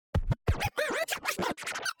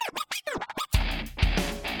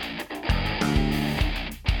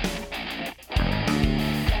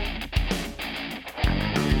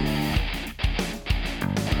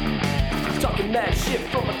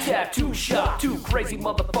Two crazy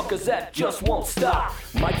motherfuckers that just won't stop.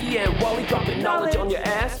 Mikey and Wally dropping knowledge on your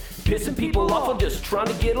ass. Pissing people off, I'm just trying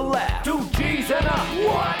to get a laugh. 2 G's and a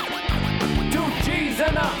what? 2 G's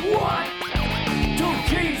and a what?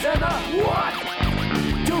 2 G's and a what?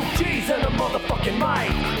 2 G's and a motherfucking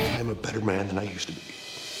mic. I'm a better man than I used to be.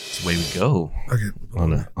 That's the way we go. Okay.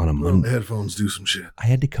 On a Monday. The headphones do some shit. I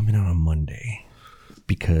had to come in on a Monday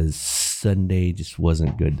because Sunday just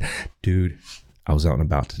wasn't good. Dude, I was out and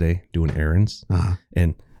about today doing errands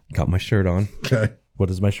and got my shirt on. Okay. What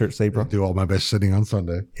does my shirt say, bro? Do all my best sitting on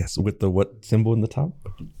Sunday. Yes, with the what symbol in the top?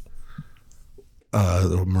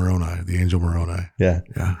 The Moroni, the angel Moroni. Yeah.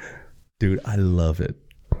 Yeah. Dude, I love it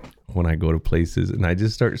when I go to places and I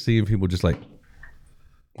just start seeing people just like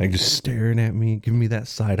just staring at me, giving me that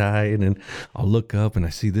side eye, and then I'll look up and I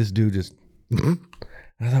see this dude just.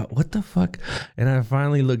 I thought, what the fuck? And I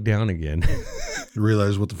finally looked down again. You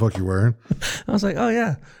realize what the fuck you're wearing? I was like, oh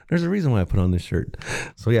yeah, there's a reason why I put on this shirt.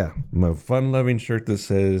 So yeah, my fun-loving shirt that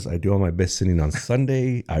says I do all my best sitting on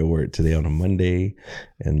Sunday. I wear it today on a Monday,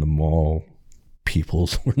 and the mall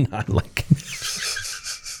peoples were not liking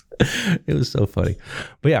it. It was so funny.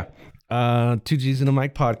 But yeah, 2 G's in a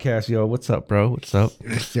mic podcast, yo. What's up, bro? What's up?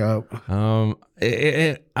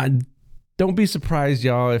 I don't be surprised,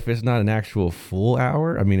 y'all, if it's not an actual full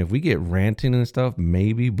hour. I mean, if we get ranting and stuff,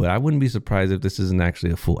 maybe, but I wouldn't be surprised if this isn't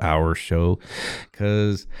actually a full hour show,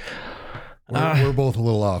 because we're both a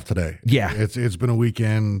little off today. Yeah. It's been a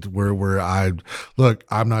weekend where I'm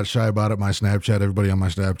not shy about it. My Snapchat, everybody on my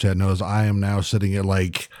Snapchat knows I am now sitting at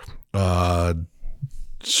like,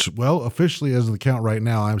 officially as of the count right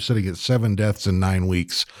now, I'm sitting at 7 deaths in 9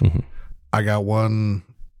 weeks. Mm-hmm. I got one.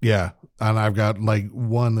 Yeah. And I've got like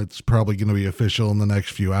one that's probably going to be official in the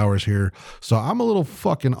next few hours here. So I'm a little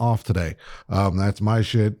fucking off today. That's my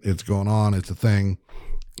shit. It's going on. It's a thing.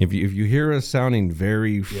 If you hear us sounding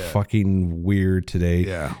very fucking weird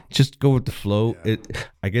today, just go with the flow. Yeah.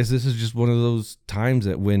 I guess this is just one of those times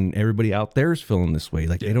that when everybody out there is feeling this way,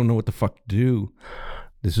 like they don't know what the fuck to do.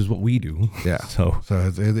 This is what we do. Yeah. So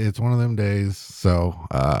it's one of them days. So,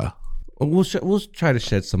 we'll try to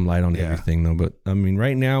shed some light on everything though. But I mean,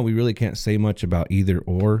 right now we really can't say much about either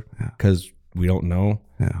or because we don't know.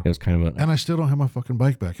 Yeah. It was kind of and I still don't have my fucking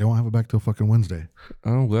bike back. I won't have it back till fucking Wednesday.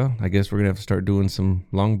 Oh, well, I guess we're going to have to start doing some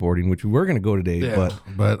longboarding, which we were going to go today. Yeah.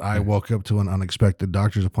 But I woke up to an unexpected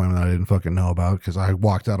doctor's appointment that I didn't fucking know about because I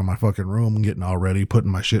walked out of my fucking room and getting all ready,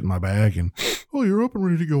 putting my shit in my bag and, oh, you're up and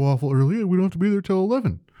ready to go awful early. We don't have to be there till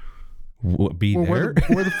 11. There?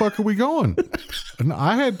 Where the fuck are we going? And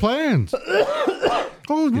I had plans. Oh,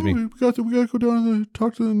 no, we got to go down and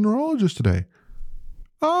talk to the neurologist today.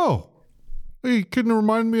 Oh. You couldn't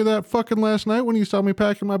remind me of that fucking last night when you saw me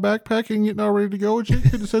packing my backpack and getting all ready to go and shit?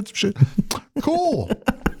 You could have said some shit. Cool.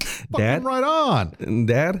 Dad? Fucking right on.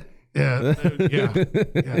 Dad? Yeah. Yeah.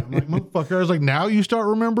 I'm like, motherfucker. I was like, now you start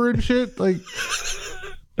remembering shit? Like,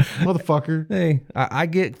 motherfucker. Hey, I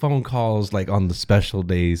get phone calls like on the special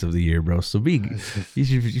days of the year, bro. So you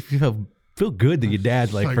should feel good that your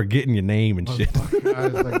dad's like forgetting your name and shit. I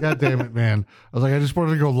was like, God damn it, man. I was like, I just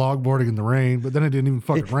wanted to go longboarding in the rain, but then it didn't even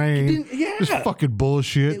fucking rain. Just fucking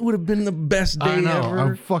bullshit. It would have been the best day I know. ever.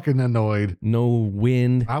 I'm fucking annoyed. No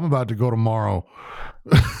wind. I'm about to go tomorrow.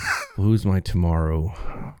 Who's my tomorrow?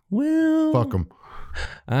 Well, fuck them.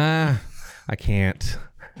 I can't.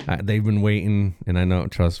 They've been waiting, and I know.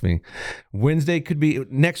 Trust me. Wednesday could be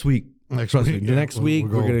next week. Trust me. Next week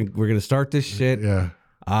we're gonna start this shit. Yeah.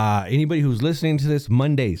 Anybody who's listening to this,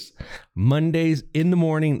 Mondays in the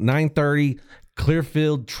morning, 9:30,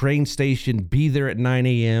 Clearfield train station. Be there at 9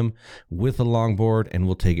 a.m. with a longboard, and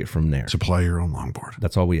we'll take it from there. Supply your own longboard.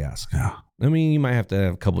 That's all we ask. Yeah. I mean, you might have to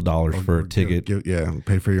have a couple dollars for a ticket.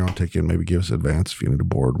 Pay for your own ticket. Maybe give us advance if you need a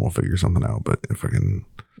board. We'll figure something out. But if I can,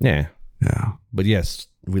 yeah. Yeah. But yes,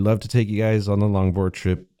 we love to take you guys on the longboard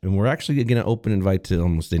trip, and we're actually going to open invite to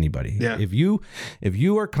almost anybody. Yeah. If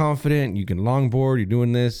you are confident, you can longboard, you're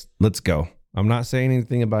doing this, let's go. I'm not saying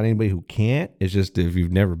anything about anybody who can't. It's just if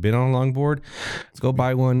you've never been on a longboard, let's go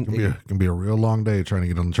buy one. It can be a real long day trying to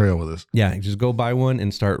get on the trail with us. Yeah, just go buy one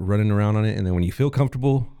and start running around on it, and then when you feel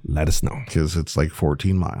comfortable, let us know. Because it's like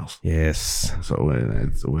 14 miles. Yes. So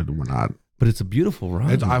we're not. But it's a beautiful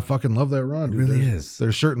run. I fucking love that run. It really is.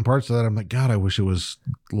 There's certain parts of that I'm like, God, I wish it was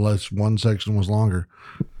less. One section was longer.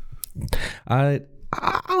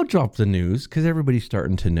 I'll drop the news because everybody's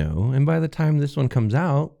starting to know. And by the time this one comes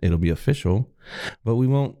out, it'll be official. But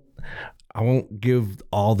I won't give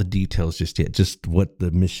all the details just yet, just what the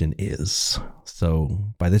mission is. So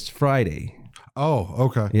by this Friday. Oh,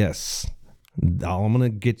 okay. Yes. All I'm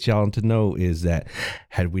going to get y'all to know is that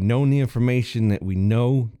had we known the information that we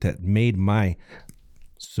know that made my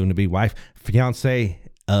soon-to-be wife fiance,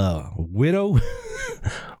 widow.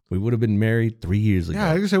 We would have been married 3 years ago.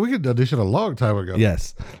 Yeah, like I said, we could audition a long time ago.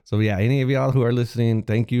 Yes. So yeah, any of y'all who are listening,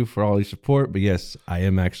 thank you for all your support. But yes, I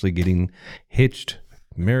am actually getting hitched,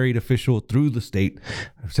 married official through the state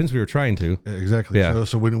since we were trying to. Exactly. Yeah.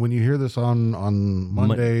 So when you hear this on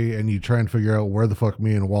Monday and you try and figure out where the fuck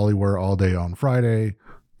me and Wally were all day on Friday,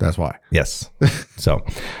 that's why. Yes. So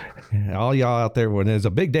all y'all out there, when it's a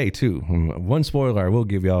big day too. One spoiler I will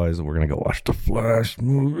give y'all is we're gonna go watch the Flash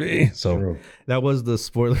movie. So True. that was the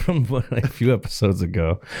spoiler from a few episodes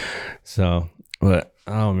ago. So, but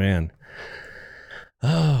oh man.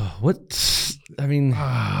 Oh,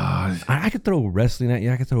 I could throw wrestling at you.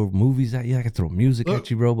 I could throw movies at you. I could throw music at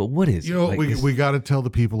you, bro. But what is You know, like, we got to tell the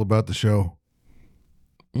people about the show.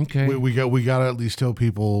 okay. We got to at least tell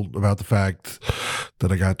people about the fact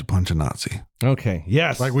that I got to punch a Nazi. Okay.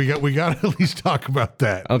 Yes. Like we got to at least talk about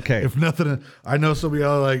that. Okay. If nothing, I know some of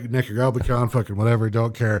y'all are like Nick Galbicon, fucking whatever,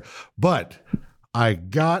 don't care. But I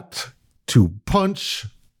got to punch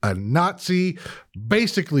a Nazi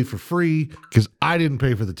basically for free because I didn't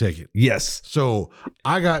pay for the ticket. Yes. So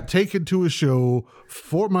I got taken to a show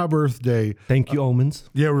for my birthday. Thank you, Omens.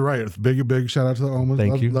 Yeah, we're right. It's big shout out to the Omens.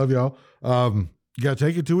 Thank you. Love y'all. Got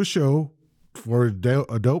taken to a show for a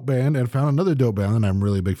dope band and found another dope band that I'm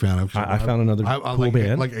really a big fan of. I found another cool like,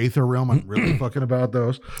 band. like Aether Realm. I'm really fucking about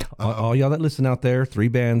those. All y'all that listen out there, 3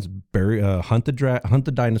 bands: Hunt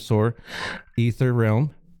the Dinosaur, Ether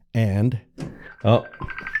Realm, and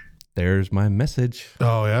there's my message.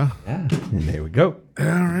 Oh yeah. Yeah, and there we go.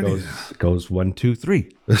 Alrighty. Goes 1, 2, 3.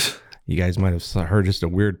 You guys might have heard just a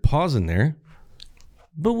weird pause in there,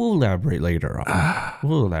 but we'll elaborate later on.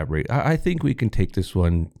 We'll elaborate. I think we can take this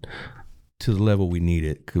one to the level we need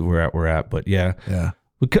it because we're at. But yeah.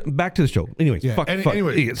 We back to the show. Anyways, Yeah. fuck.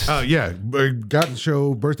 Anyway, got the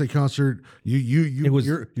show, birthday concert.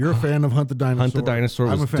 You're a fan of Hunt the Dinosaur. Hunt the Dinosaur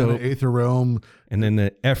I'm was a fan dope. of Aether Realm. And then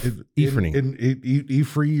the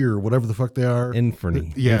E-Free or whatever the fuck they are.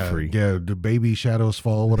 Inferny. Yeah, Infree. yeah. The Baby Shadows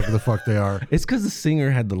Fall, whatever the fuck they are. It's because the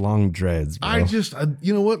singer had the long dreads, bro. I just,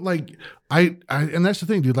 you know what? Like, I, and that's the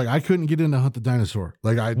thing, dude. Like, I couldn't get into Hunt the Dinosaur.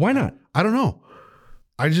 Like, Why not? I don't know.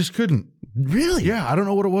 I just couldn't. Really? Yeah, I don't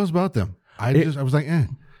know what it was about them. I was like, eh.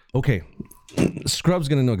 Okay. Scrub's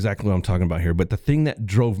going to know exactly what I'm talking about here. But the thing that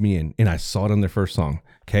drove me in, and I saw it on their first song,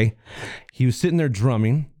 okay? He was sitting there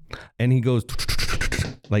drumming, and he goes,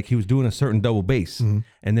 like he was doing a certain double bass. And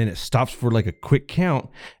then it stops for like a quick count,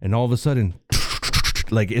 and all of a sudden,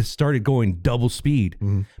 like it started going double speed.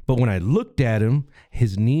 But when I looked at him,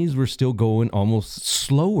 his knees were still going almost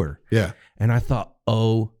slower. Yeah. And I thought,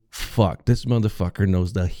 oh, fuck, this motherfucker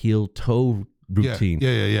knows the heel toe routine.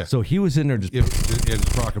 Yeah. So he was in there just. Yeah,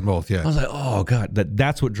 just rocking both. I Yeah. was like, oh God,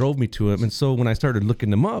 that's what drove me to him. And so when I started looking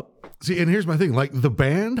them up, See, and here's my thing. Like the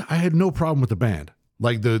band, I had no problem with the band.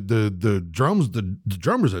 Like the drums, the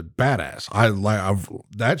drummer's a badass.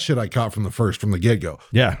 That shit I caught from the get go.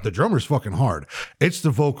 yeah, The drummer's fucking hard. It's the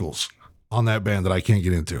vocals on that band that I can't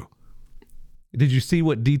get into. did you see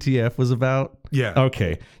what DTF was about? Yeah.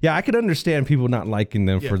 Okay. Yeah, I could understand people not liking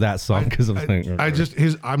them for that song because of the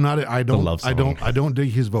I don't dig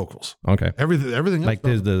his vocals. okay. Everything else. Like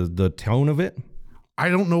the tone of it I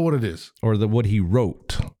don't know what it is. or what he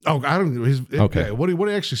wrote. Oh, I don't know. Okay. Yeah, what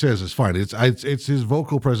he actually says is fine. It's his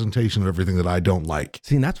vocal presentation of everything that I don't like.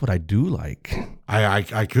 See, and that's what I do like.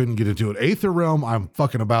 I couldn't get into it. Aether Realm, I'm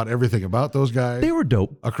fucking about everything about those guys. They were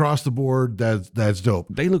dope. Across the board, that's dope.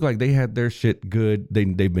 They look like they had their shit good.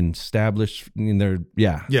 They've been established in their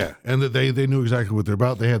Yeah, and that they knew exactly what they're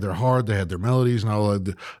about. They had their heart, they had their melodies, and all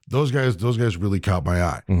that. Those guys really caught my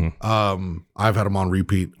eye. I've had them on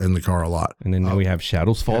repeat in the car a lot. And then now we have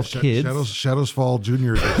Shadows Fall Kids. Shadows Fall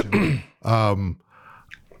Junior Edition.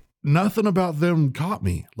 Nothing about them caught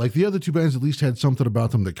me. Like the other two bands at least had something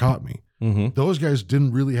about them that caught me. Those guys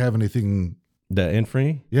didn't really have anything. The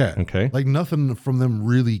Infree? Yeah. Okay. Like nothing from them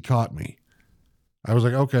really caught me. I was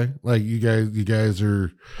like, okay, like you guys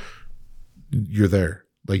you're there.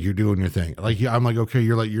 Like you're doing your thing. Like I'm like, okay,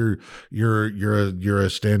 you're a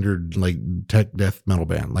standard like tech death metal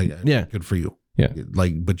band. Like Yeah. good for you. Yeah.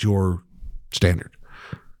 Like, but you're standard.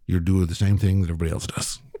 You're doing the same thing that everybody else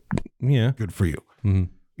does. Yeah. Good for you.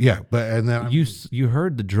 Yeah, but and then You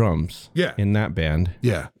heard the drums Yeah. in that band.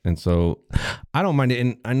 yeah, And so I don't mind it.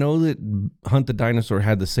 And I know that Hunt the Dinosaur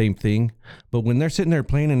had the same thing, but when they're sitting there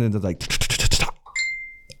playing and they're like,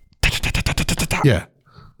 yeah,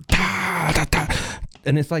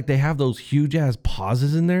 and it's like they have those huge ass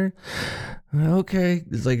pauses in there. Okay,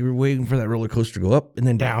 it's like you're waiting for that roller coaster to go up and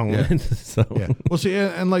then down. Yeah. So Yeah. Well, see,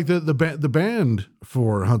 and like the band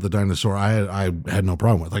for Hunt the Dinosaur, I had no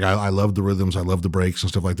problem with. Like I love the rhythms, I love the breaks and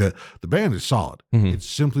stuff like that. The band is solid. It's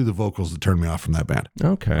simply the vocals that turn me off from that band.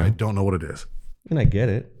 okay, I don't know what it is. and I get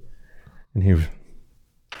it. And here,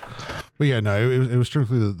 But yeah, no, it was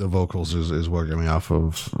strictly the vocals is what got me off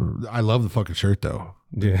of. I love the fucking shirt though.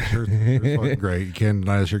 yeah, It's fucking great. You can't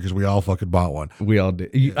deny the shirt because we all fucking bought one. we all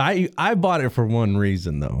did. I bought it for one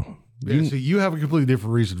reason though. Yeah, see, you have a completely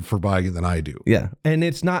different reason for buying it than I do. Yeah, and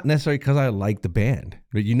it's not necessarily because I like the band,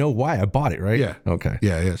 but you know why I bought it, right? Yeah. Okay.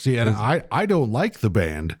 Yeah. See, and I don't like the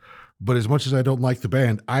band, but as much as I don't like the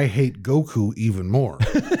band, I hate Goku even more.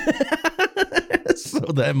 So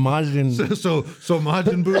that Majin. so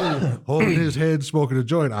Majin Buu holding his head, smoking a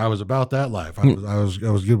joint. I was about that life. I was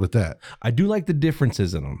good with that. I do like the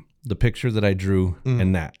differences in them, the picture that I drew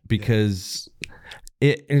and that, because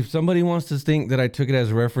if somebody wants to think that I took it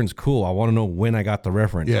as a reference, cool. I want to know when I got the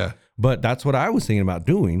reference. Yeah. But that's what I was thinking about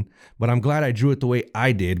doing. But I'm glad I drew it the way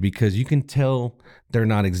I did because you can tell they're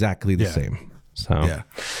not exactly the same. So, Yeah.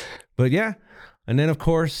 But yeah. And then, of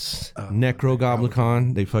course,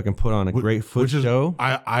 Necrogoblicon, they fucking put on a great foot Which is, show.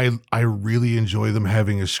 I really enjoy them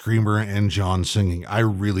having a screamer and John singing. I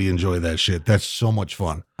really enjoy that shit. That's so much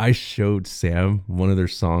fun. I showed Sam one of their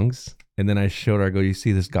songs, and then I showed her, I go, you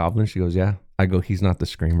see this goblin? She goes, yeah. I go, he's not the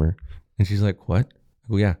screamer. And she's like, what? I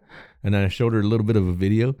go, yeah. And then I showed her a little bit of a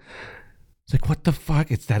video. It's like, what the fuck?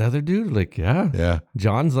 It's that other dude? Like, yeah. Yeah.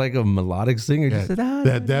 John's like a melodic singer. Yeah. Just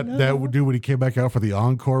said, That would do when he came back out for the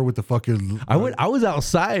encore with the fucking I was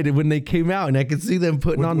outside when they came out, and I could see them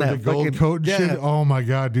putting on with that the gold fucking coat and shit. Oh my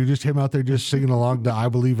god, dude! Just him out there just singing along to "I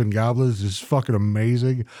Believe in Goblins" is fucking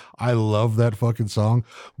amazing. I love that fucking song.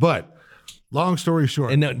 But long story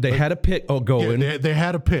short, And they had a pit going, they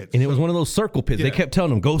had a pit, and it was one of those circle pits. They kept telling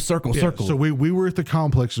them, go circle, circle. So we were at the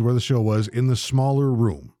complex, is where the show was, in the smaller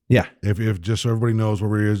room. Yeah. If just so everybody knows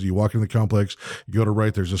where it is, you walk in the complex, you go to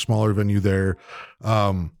right, there's a smaller venue there.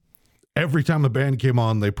 Every time the band came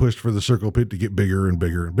on, they pushed for the circle pit to get bigger and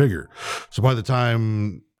bigger and bigger. So by the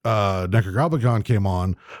time Necrogoblicon came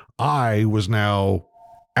on, I was now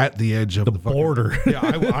at the edge of the border.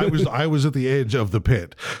 I was at the edge of the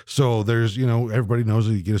pit. So there's, everybody knows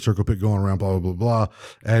that you get a circle pit going around, blah, blah, blah, blah.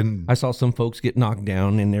 And I saw some folks get knocked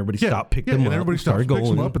down, and everybody stopped, picked them and up, everybody started picks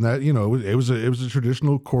them going up, and that, it was a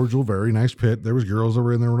traditional, cordial, very nice pit. There was girls that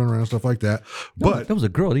were in there running around, stuff like that. But there was a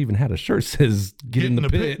girl that even had a shirt that says "Get in the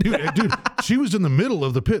pit." Dude, she was in the middle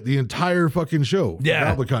of the pit the entire fucking show.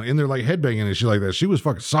 Yeah. Goblicon, in there like headbanging and shit like that. She was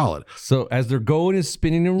fucking solid. So as they're going and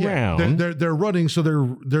spinning around, They're running, so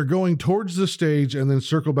they're going towards the stage and then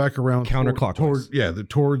circle back around counterclockwise.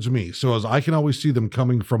 Towards me. So as I can always see them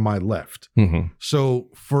coming from my left. So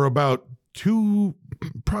for about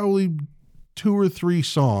probably 2 or 3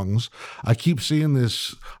 songs, I keep seeing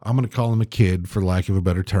this. I'm going to call him a kid, for lack of a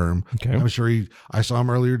better term. Okay. I'm sure I saw him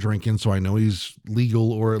earlier drinking, so I know he's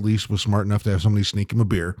legal, or at least was smart enough to have somebody sneak him a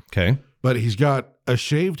beer. okay, But he's got a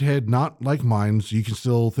shaved head, not like mine. So you can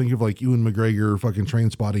still think of like Ewan McGregor fucking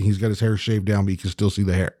Train Spotting. He's got his hair shaved down, but you can still see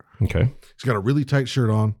the hair. okay, He's got a really tight shirt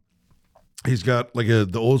on. He's got like the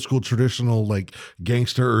old school traditional like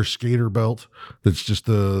gangster or skater belt. That's just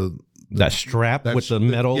that strap with the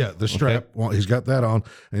metal. the strap. Okay. Well, he's got that on,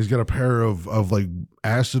 and he's got a pair of like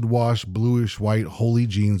acid wash bluish white holy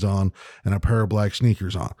jeans on, and a pair of black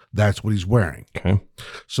sneakers on. That's what he's wearing. Okay.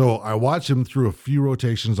 So I watch him through a few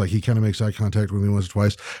rotations, like he kind of makes eye contact with me once or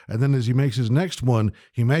twice, and then as he makes his next one,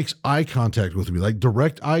 he makes eye contact with me, like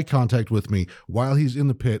direct eye contact with me while he's in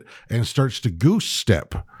the pit, and starts to goose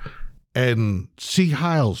step and see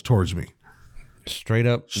Hiles towards me. Straight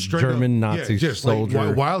up German Nazi soldier.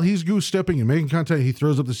 Like, while he's goose stepping and making contact, he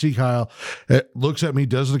throws up the Sieg Heil, looks at me,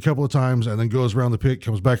 does it a couple of times, and then goes around the pit,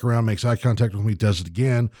 comes back around, makes eye contact with me, does it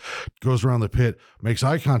again, goes around the pit, makes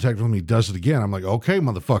eye contact with me, does it again. I'm like, okay,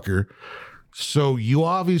 motherfucker. So you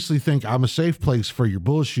obviously think I'm a safe place for your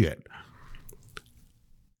bullshit.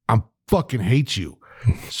 I fucking hate you.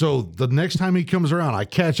 So the next time he comes around, I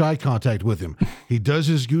catch eye contact with him. He does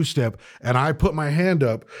his goose step, and I put my hand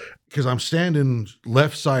up because I'm standing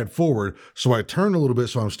left side forward. So I turn a little bit,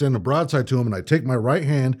 so I'm standing broadside to him, and I take my right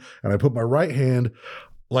hand and I put my right hand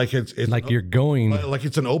like it's like you're going, like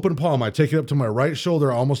it's an open palm. I take it up to my right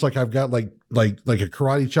shoulder, almost like I've got like a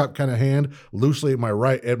karate chop kind of hand, loosely at my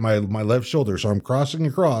my left shoulder. So I'm crossing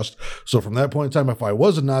across. So from that point in time, if I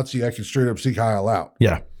was a Nazi, I could straight up Sieg Heil out.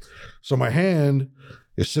 yeah. So my hand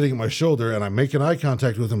is sitting at my shoulder, and I'm making eye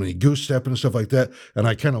contact with him, and he goose stepping and stuff like that. And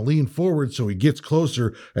I kind of lean forward so he gets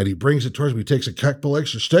closer, and he brings it towards me. He takes a couple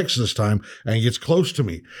extra steps this time, and he gets close to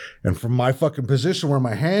me. And from my fucking position where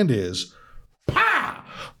my hand is, pa!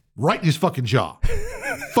 Right in his fucking jaw.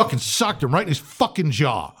 Fucking socked him right in his fucking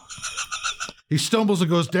jaw. He stumbles and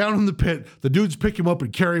goes down in the pit. The dudes pick him up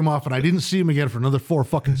and carry him off, and I didn't see him again for another 4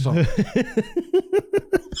 fucking songs.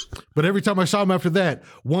 But every time I saw him after that,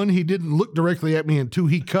 1, he didn't look directly at me, and 2,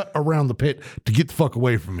 he cut around the pit to get the fuck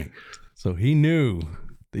away from me. So he knew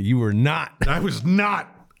that you were not. I was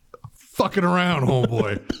not fucking around,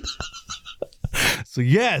 homeboy. So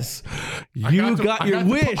yes, you got your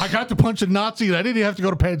wish. I got to punch a Nazi, and I didn't even have to go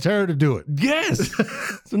to Pantera to do it. Yes.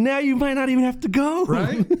 So now you might not even have to go.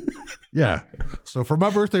 Right? Yeah. So for my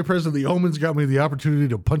birthday present, the Omens got me the opportunity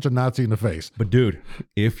to punch a Nazi in the face. But dude,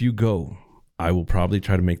 if you go, I will probably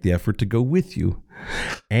try to make the effort to go with you.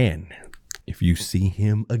 And if you see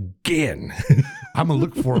him again, I'm going to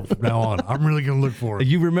look for him from now on. I'm really going to look for him.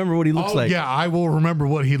 you remember what he looks like. Yeah, I will remember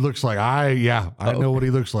what he looks like. I know what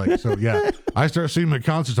he looks like. So yeah, I start seeing him at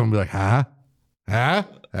concerts, I'm going to be like,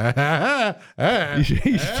 You should-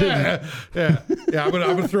 yeah. I'm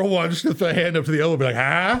gonna throw one. I'm just gonna throw a hand up to the elbow, and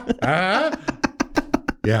be like,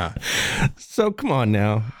 yeah. So come on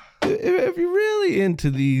now. If you're really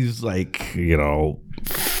into these, like,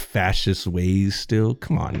 fascist ways still,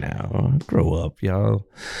 come on now. Grow up, y'all.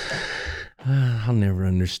 I'll never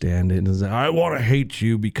understand it. It's like, I want to hate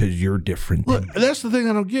you because you're different. Look, that's the thing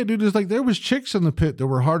I don't get, dude. Is like there was chicks in the pit that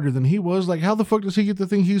were harder than he was. Like, how the fuck does he get to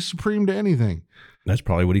think he's supreme to anything? That's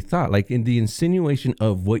probably what he thought. Like, in the insinuation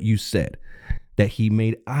of what you said, that he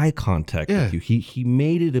made eye contact with you. He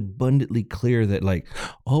made it abundantly clear that, like,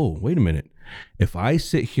 oh, wait a minute. If I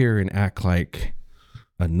sit here and act like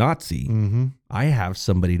a Nazi, I have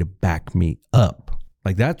somebody to back me up.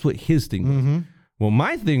 Like, that's what his thing was. Well,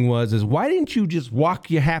 my thing is why didn't you just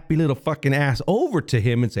walk your happy little fucking ass over to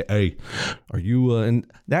him and say, hey, are you, and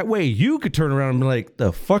that way you could turn around and be like,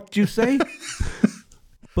 the fuck did you say?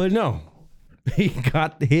 But no, he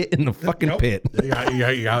got hit in the fucking pit.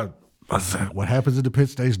 Yeah. What happens in the pit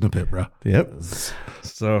stays in the pit, bro. Yep.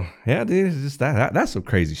 So, yeah, dude, it's just that's some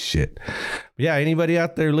crazy shit. But yeah, anybody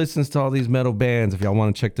out there listens to all these metal bands, if y'all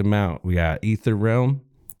want to check them out, we got Ether Realm.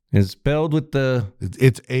 It's spelled with the...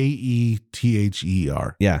 It's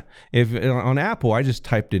AETHER. Yeah. If on Apple, I just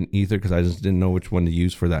typed in Ether because I just didn't know which one to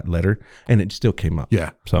use for that letter, and it still came up. Yeah.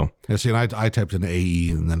 So... Yeah, see, and I typed in AE,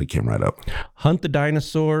 and then it came right up. Hunt the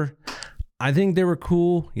Dinosaur. I think they were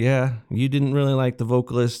cool. Yeah. You didn't really like the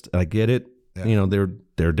vocalist. I get it. Yeah.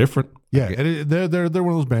 They're different. Yeah, and they're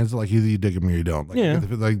one of those bands that, like, either you dig them or you don't. Like, yeah.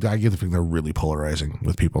 I get the feeling they're really polarizing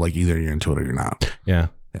with people. Like, either you're into it or you're not. Yeah.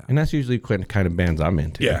 Yeah. And that's usually the kind of bands I'm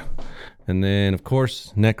into. Yeah. And then, of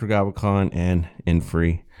course, Necrogobicon and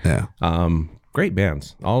Infree. Yeah. Great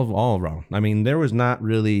bands. All around. I mean, there was not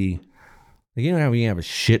really... Like, you know how you have a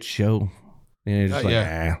shit show? And you're just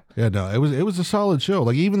Yeah, no, it was a solid show.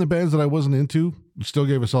 Like, even the bands that I wasn't into still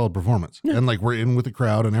gave a solid performance. Yeah. And, like, we're in with the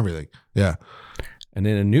crowd and everything. Yeah. And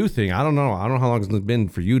then a new thing, I don't know how long it's been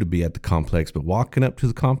for you to be at the complex, but walking up to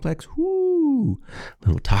the complex,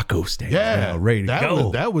 little taco stand. Yeah, ready to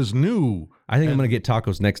go. That was new. I think I'm going to get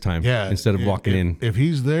tacos next time instead of walking in. If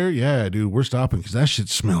he's there, yeah, dude, we're stopping because that shit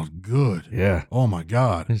smelled good. Yeah. Oh, my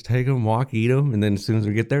God. Just take them, walk, eat them, and then as soon as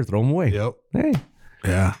we get there, throw them away. Yep. Hey.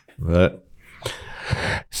 Yeah. But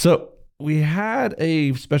so we had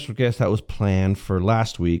a special guest that was planned for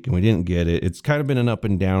last week, and we didn't get it. It's kind of been an up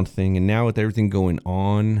and down thing, and now with everything going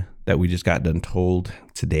on that we just got done told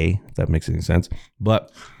today, if that makes any sense.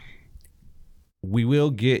 But we will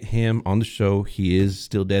get him on the show. He is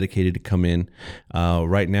still dedicated to come in.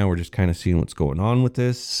 Right now, we're just kind of seeing what's going on with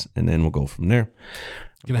this, and then we'll go from there.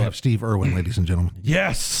 Gonna have Steve Irwin, ladies and gentlemen.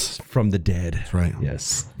 Yes, from the dead. That's right.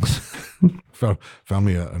 Yes. Found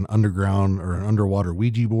me an underground or an underwater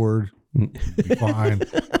Ouija board. Be fine.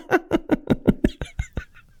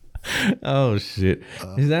 Oh shit!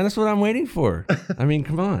 That's what I'm waiting for. I mean,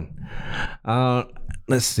 come on.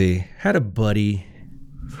 Let's see. Had a buddy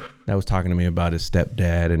that was talking to me about his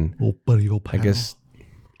stepdad, and Old buddy, old pal. I guess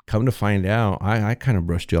come to find out, I kind of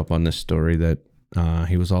brushed you up on this story that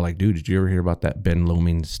he was all like, "Dude, did you ever hear about that Ben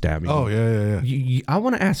Loming stabbing?" Oh yeah. I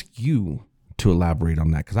want to ask you to elaborate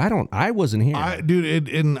on that because I wasn't here. Dude,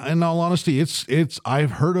 in all honesty, it's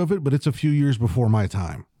I've heard of it, but it's a few years before my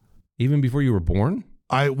time. Even before you were born.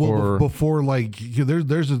 Before, like,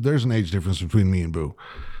 there's an age difference between me and Boo.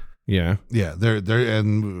 Yeah.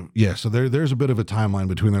 Yeah, so there's a bit of a timeline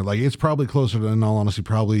between there. Like it's probably closer to, in all honesty,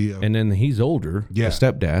 probably. And then he's older. Yeah. The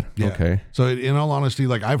stepdad. Yeah. Okay. So in all honesty,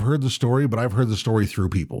 like I've heard the story, but I've heard the story through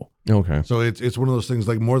people. Okay. So it's one of those things.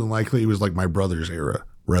 Like more than likely, it was like my brother's era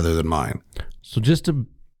rather than mine. So just a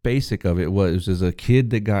basic of it was a kid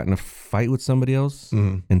that got in a fight with somebody else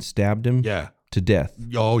and stabbed him. Yeah. To death.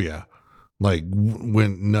 Oh yeah. Like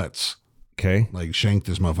went nuts. Okay. Like shanked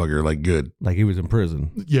this motherfucker. Like good. Like he was in prison.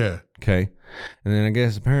 Yeah. Okay. And then I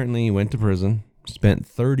guess apparently he went to prison, spent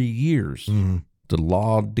 30 years. The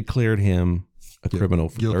law declared him a criminal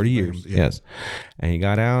for Guilty 30 years. yeah. Yes. And he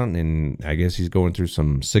got out, and I guess he's going through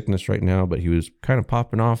some sickness right now, but he was kind of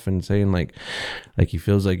popping off and saying like he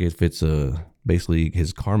feels like if it's basically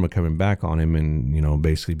his karma coming back on him and, you know,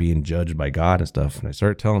 basically being judged by God and stuff. And I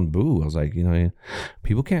started telling Boo, I was like, you know,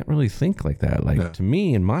 people can't really think like that. Like to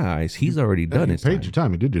me, in my eyes, he's already done his paid time. your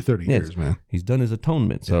time. You did your 30 years, man. He's done his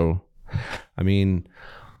atonement. So, I mean,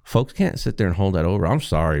 folks can't sit there and hold that over. I'm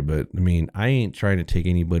sorry, but I mean, I ain't trying to take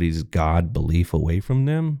anybody's God belief away from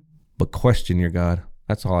them, but question your God.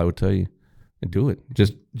 That's all I would tell you. And do it.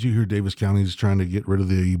 Just, Did you hear Davis County's trying to get rid of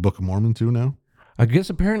the Book of Mormon too now? I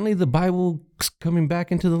guess apparently the Bible's coming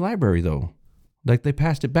back into the library though. Like they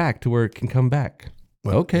passed it back to where it can come back.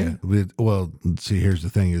 Well, okay. Yeah. Well, see, here's the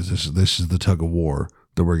thing: is this is the tug of war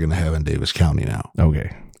that we're going to have in Davis County now.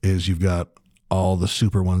 Okay. Is you've got all the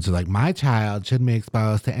super ones that are like, my child shouldn't be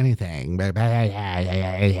exposed to anything.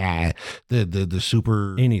 The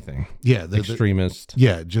super Anything. yeah, Extremist.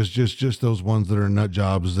 yeah, just those ones that are nut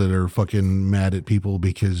jobs that are fucking mad at people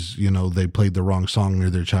because, you know, they played the wrong song near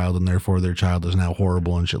their child and therefore their child is now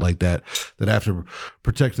horrible and shit like that. That have to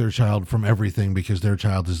protect their child from everything because their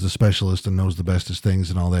child is the specialist and knows the bestest things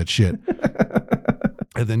and all that shit.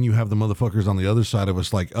 And then you have the motherfuckers on the other side of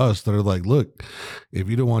us like us that are like, look, if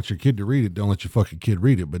you don't want your kid to read it, don't let your fucking kid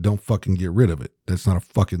read it, but don't fucking get rid of it. That's not a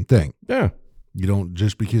fucking thing. Yeah. You don't,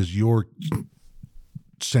 just because you're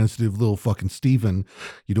sensitive little fucking Steven,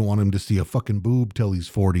 you don't want him to see a fucking boob till he's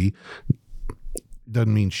 40.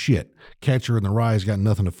 Doesn't mean shit. Catcher in the Rye's got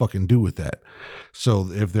nothing to fucking do with that. So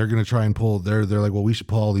if they're going to try and pull, they're like, well, we should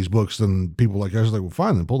pull all these books. Then people like us are like, well,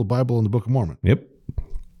 fine, then pull the Bible and the Book of Mormon. Yep.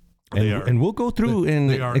 They are- And we'll go through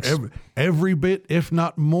They are every bit, if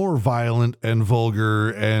not more, violent and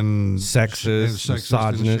vulgar and Sexist, and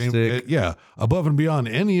misogynistic. yeah, above and beyond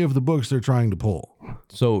any of the books they're trying to pull.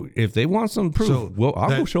 So if they want some proof, So well, I'll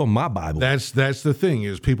go show them my Bible. That's the thing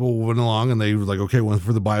is people went along and they were like, okay, went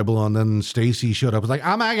for the Bible, and then Stacy showed up. Was like,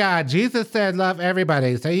 oh my God, Jesus said love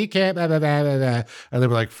everybody, so you can't blah, blah, blah, blah, blah. And they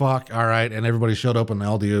were like, fuck, all right, and everybody showed up, and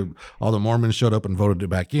all the Mormons showed up and voted it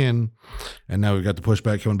back in, and now we've got the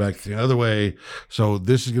pushback coming back the other way. So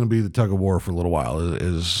this is going to be the tug of war for a little while.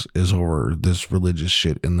 Is over this religious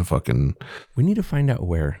shit in the fucking. We need to find out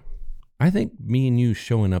where. I think me and you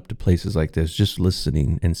showing up to places like this, just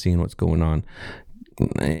listening and seeing what's going on.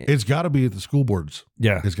 It's got to be at the school boards.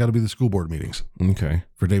 Yeah. It's got to be the school board meetings Okay.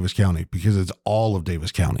 for Davis County because it's all of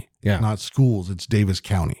Davis County. Yeah. It's not schools. It's Davis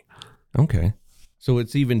County. Okay. So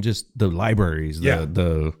it's even just the libraries,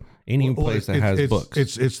 the any place that has books.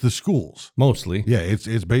 It's the schools. Mostly. Yeah, it's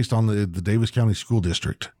based on the Davis County School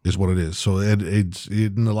District is what it is. So it's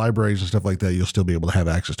in the libraries and stuff like that. You'll still be able to have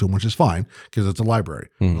access to them, which is fine because it's a library.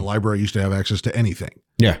 The library used to have access to anything.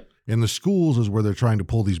 Yeah. In the schools is where they're trying to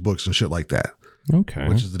pull these books and shit like that, Okay.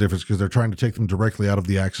 which is the difference because they're trying to take them directly out of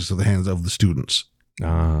the access of the hands of the students.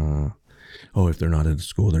 If they're not in the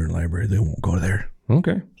school, they're in the library, they won't go there.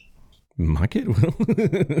 Okay. My kid will.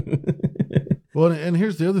 Well, and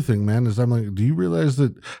here's the other thing, man, is I'm like, do you realize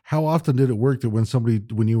that how often did it work that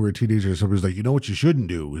when you were a teenager, somebody's like, you know what you shouldn't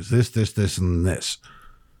do is this, and this.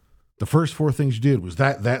 The first 4 things you did was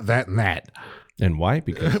that, and that. And why?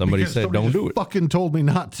 Because somebody Because said somebody don't just do it. fucking told me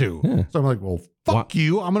not to. Yeah. So I'm like, well, fuck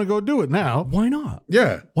you. I'm going to go do it now. Why not?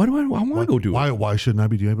 Yeah. Why do I want to go do it? Why shouldn't I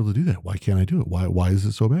be able to do that? Why can't I do it? Why is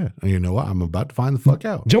it so bad? And you know what? I'm about to find the fuck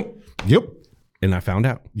out. Jump. Yep. And I found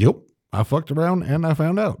out. Yep. I fucked around and I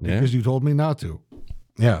found out because you told me not to.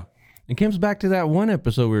 Yeah. It comes back to that one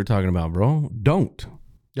episode we were talking about, bro. Don't.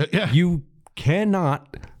 Yeah. You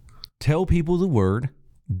cannot tell people the word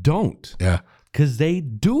don't. Yeah. Because they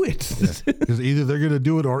do it. Because either they're going to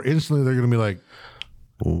do it or instantly they're going to be like,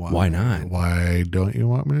 Why not? Why don't you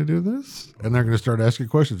want me to do this? And they're going to start asking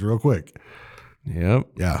questions real quick. Yep.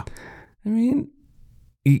 Yeah. I mean,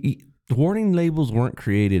 warning labels weren't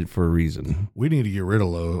created for a reason. We need to get rid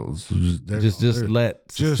of those. Just let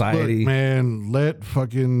society. Look, man, let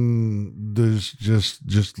fucking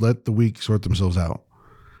just let the weak sort themselves out.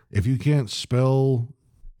 If you can't spell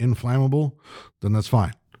inflammable, then that's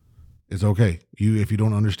fine. It's okay. If you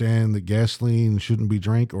don't understand that gasoline shouldn't be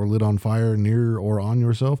drank or lit on fire near or on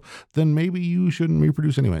yourself, then maybe you shouldn't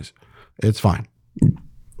reproduce anyways. It's fine.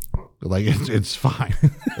 Like it's fine.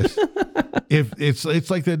 It's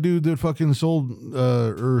like that dude that fucking sold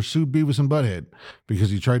or sued Beavis and Butthead because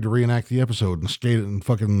he tried to reenact the episode and skated and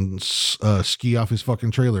fucking ski off his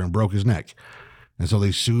fucking trailer and broke his neck, and so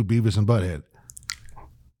they sued Beavis and Butthead.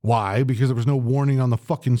 Why? Because there was no warning on the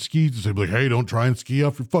fucking skis to say, like, hey, don't try and ski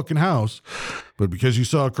off your fucking house. But because you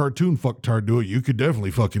saw a cartoon fucktard do it, you could definitely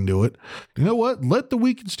fucking do it. You know what? Let the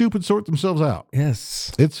weak and stupid sort themselves out.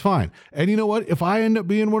 Yes. It's fine. And you know what? If I end up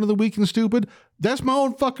being one of the weak and stupid, that's my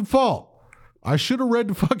own fucking fault. I should have read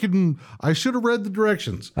the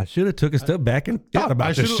directions. I should have took a step back and thought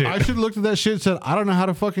about this shit. I should have looked at that shit and said, I don't know how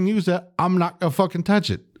to fucking use that. I'm not going to fucking touch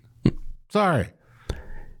it. Sorry.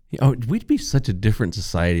 Oh, we'd be such a different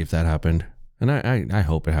society if that happened. And I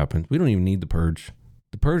hope it happens. We don't even need the purge.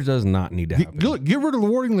 The purge does not need to happen. Get rid of the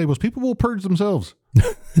warning labels. People will purge themselves.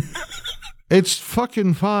 It's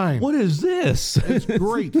fucking fine. What is this? It's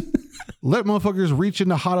great. Let motherfuckers reach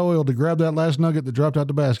into hot oil to grab that last nugget that dropped out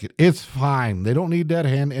the basket. It's fine. They don't need that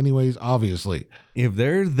hand anyways, obviously. If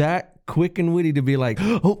they're that quick and witty to be like,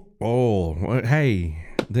 hey,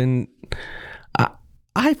 then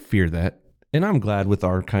I fear that. And I'm glad with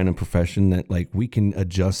our kind of profession that like we can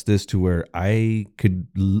adjust this to where I could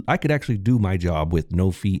actually do my job with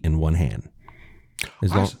no feet and one hand.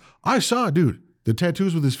 I saw a dude that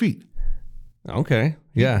tattoos with his feet. Okay.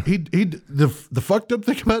 Yeah. The fucked up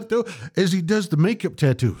thing about it though is he does the makeup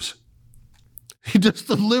tattoos. He does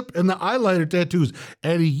the lip and the eyeliner tattoos,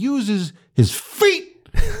 and he uses his feet.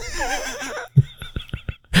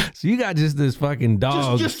 So you got just this fucking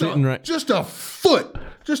dog sitting right. Just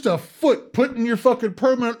a foot putting your fucking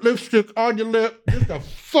permanent lipstick on your lip. Just a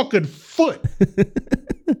fucking foot.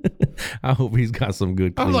 I hope he's got some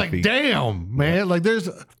good clean I'm like, feet. damn, man. Like there's,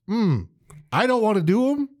 I don't want to do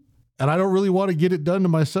them. And I don't really want to get it done to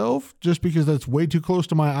myself just because that's way too close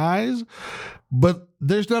to my eyes. But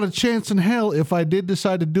there's not a chance in hell if I did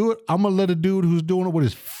decide to do it, I'm going to let a dude who's doing it with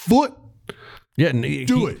his foot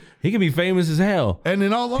do it. He could be famous as hell. And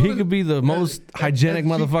then he could be the most hygienic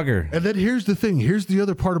motherfucker. And then here's the thing. Here's the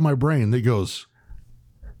other part of my brain that goes,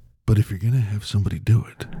 but if you're going to have somebody do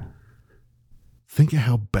it, think of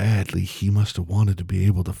how badly he must have wanted to be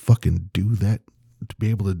able to fucking do that, to be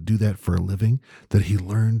able to do that for a living, that he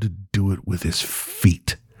learned to do it with his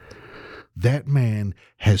feet. That man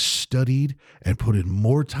has studied and put in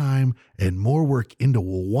more time and more work into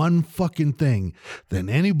one fucking thing than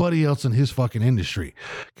anybody else in his fucking industry.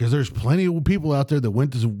 Because there's plenty of people out there that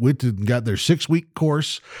went to got their 6-week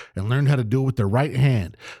course and learned how to do it with their right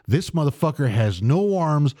hand. This motherfucker has no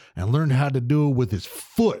arms and learned how to do it with his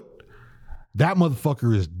foot. That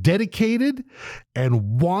motherfucker is dedicated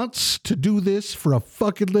and wants to do this for a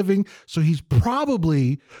fucking living. So he's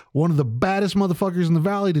probably one of the baddest motherfuckers in the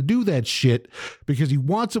valley to do that shit because he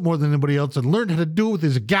wants it more than anybody else and learned how to do it with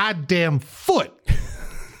his goddamn foot.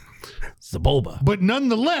 Zabulba. But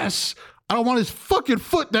nonetheless, I don't want his fucking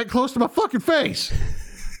foot that close to my fucking face.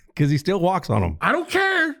 Because he still walks on them. I don't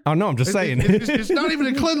care. Oh, no, I'm just saying. It's not even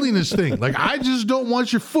a cleanliness thing. Like, I just don't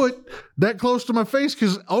want your foot that close to my face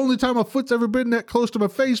because only time my foot's ever been that close to my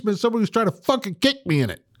face been somebody who's trying to fucking kick me in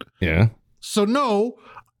it. Yeah. So, no,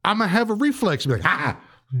 I'm going to have a reflex. Be like,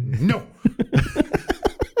 no.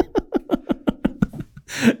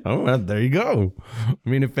 Oh, well, there you go. I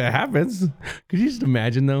mean, if it happens, could you just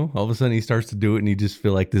imagine, though? All of a sudden he starts to do it and you just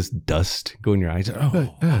feel like this dust go in your eyes.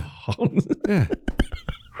 Yeah.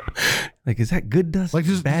 Like, is that good dust? Like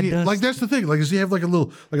this, bad dust? Like that's the thing. Like, does he have like a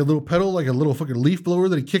little pedal, like a little fucking leaf blower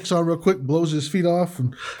that he kicks on real quick, blows his feet off,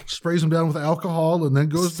 and sprays them down with alcohol, and then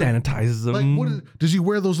goes sanitizes them. Like, does he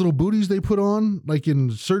wear those little booties they put on, like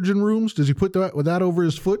in surgeon rooms? Does he put that over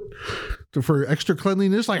his foot for extra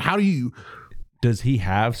cleanliness? Like, how do you? Does he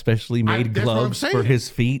have specially made gloves for his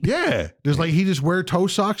feet? Yeah. Does he just wear toe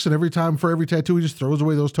socks, and for every tattoo he just throws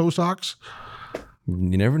away those toe socks?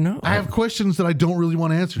 You never know. I have questions that I don't really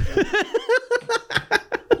want to answer.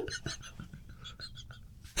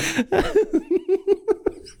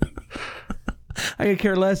 I could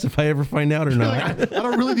care less if I ever find out or not. I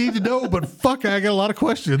don't really need to know, but fuck, I got a lot of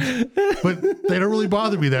questions. But they don't really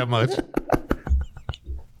bother me that much.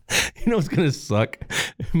 You know what's going to suck?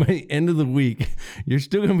 By the end of the week, you're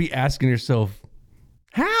still going to be asking yourself,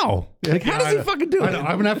 how? Like, how does he fucking do it? I'm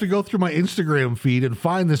going to have to go through my Instagram feed and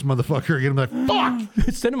find this motherfucker again. I'm like, fuck.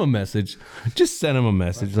 Send him a message. Just send him a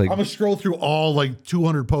message. Like, I'm going to scroll through all like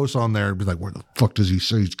 200 posts on there and be like, where the fuck does he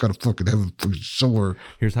say he's got to fucking have it somewhere?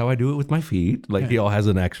 Here's how I do it with my feet. Like, he all has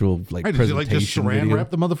an actual like presentation Does he like just saran video. wrap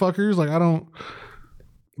the motherfuckers? Like, I don't.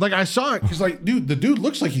 Like I saw it because like, dude, the dude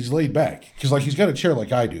looks like he's laid back because like he's got a chair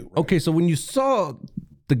like I do. Okay, so when you saw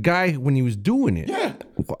the guy when he was doing it, Yeah.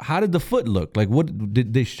 how did the foot look? Like, what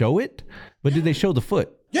did they show it? But did they show the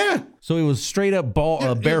foot? Yeah. So it was straight up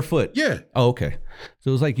barefoot. Yeah. Oh, okay. So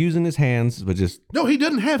it was like using his hands, but just No, he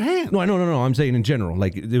doesn't have hands. no. I'm saying in general,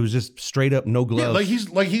 like it was just straight up, no gloves. Yeah,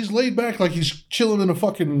 like he's laid back, like he's chilling in a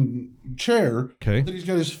fucking chair. Okay. Then he's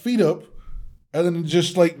got his feet up, and then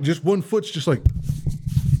just one foot's just like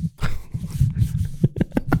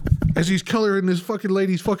as he's coloring this fucking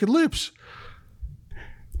lady's fucking lips.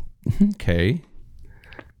 Okay.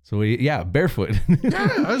 So barefoot. Yeah,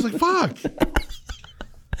 I was like, fuck.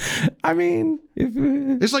 I mean, if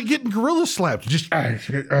It's like getting gorilla slapped. Just a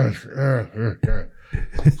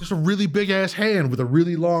really big ass hand with a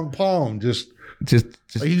really long palm. Just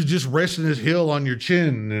like he's just resting his heel on your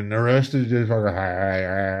chin, and the rest is just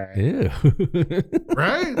like, ew.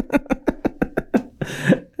 right?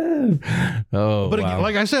 Oh, But wow.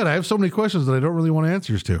 like I said, I have so many questions that I don't really want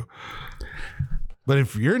answers to. But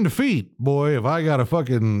if you're in defeat, boy, if I got a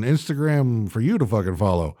fucking Instagram for you to fucking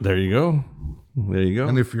follow. There you go. There you go.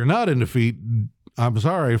 And if you're not in defeat, I'm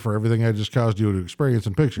sorry for everything I just caused you to experience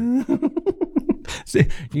in picture. See,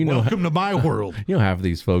 you know, Welcome to my world. you know, half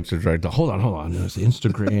these folks are trying to hold on. There's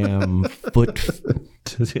Instagram foot.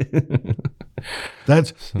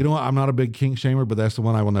 That's you know what? I'm not a big kink shamer, but that's the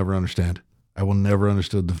one I will never understand. I will never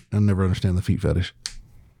understand the feet fetish.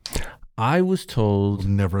 I was told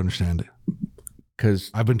Never understand it.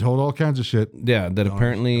 because I've been told all kinds of shit. that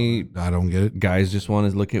apparently I don't get it. guys just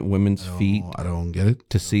want to look at women's feet I don't get it.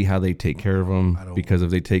 to see how they take care of them. Because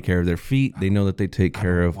if they take care of their feet, they know that they take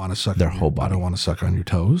care of Want to suck their on whole I body. don't want to suck on your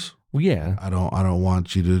toes. Well, yeah. I don't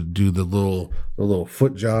want you to do the little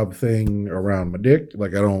foot job thing around my dick.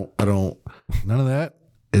 Like I don't none of that.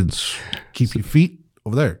 It's keep your feet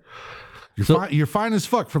over there. You're fine as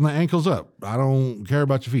fuck from the ankles up. I don't care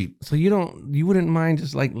about your feet. So you wouldn't mind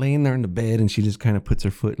just like laying there in the bed and she just kind of puts her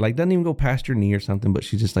foot, like doesn't even go past your knee or something, but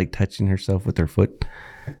she's just like touching herself with her foot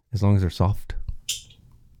as long as they're soft.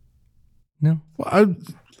 No? Well,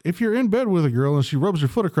 if you're in bed with a girl and she rubs her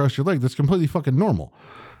foot across your leg, that's completely fucking normal.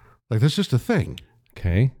 Like that's just a thing.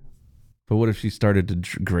 Okay. But what if she started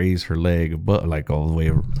to graze her leg, but like all the way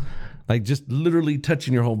over, like just literally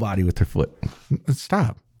touching your whole body with her foot?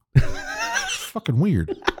 Stop. It's fucking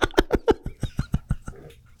weird.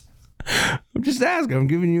 I'm just asking. I'm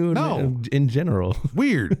giving you in general.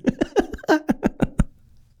 Weird.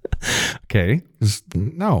 Okay.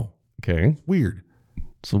 No. Okay. Weird.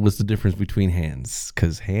 So what's the difference between hands?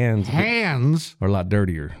 Because hands are a lot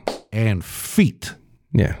dirtier. And feet.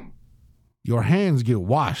 Yeah. Your hands get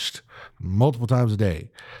washed multiple times a day.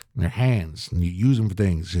 And they're hands, and you use them for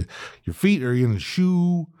things. Your feet are in a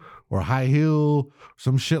shoe or a high heel,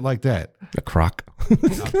 some shit like that. A crock.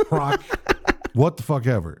 A crock, what the fuck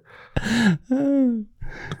ever. I'm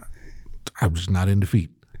just not into feet,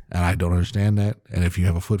 and I don't understand that. And if you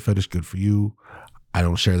have a foot fetish, good for you. I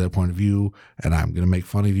don't share that point of view, and I'm gonna make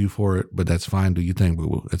fun of you for it. But that's fine. Do your thing, boo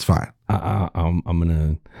boo. It's fine. I'm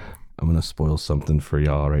gonna spoil something for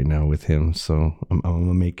y'all right now with him. So I'm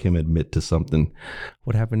gonna make him admit to something.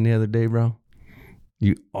 What happened the other day, bro?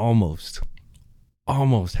 You almost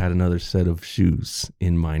had another set of shoes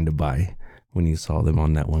in mind to buy when you saw them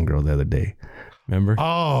on that one girl the other day. Remember?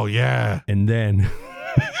 Oh yeah. And then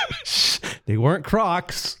they weren't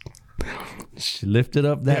Crocs. She lifted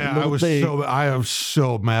up that little thing. I am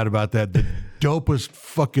so mad about that. The dopest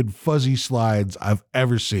fucking fuzzy slides I've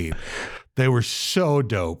ever seen. They were so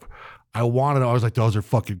dope. I was like, those are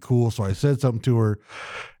fucking cool. So I said something to her,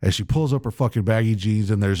 and she pulls up her fucking baggy jeans,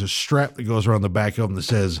 and there's a strap that goes around the back of them that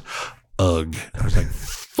says "Ugh." I was like,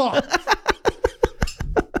 fuck.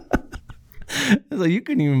 So you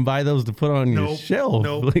couldn't even buy those to put on your shelf.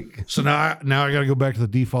 Nope. Like, So now I got to go back to the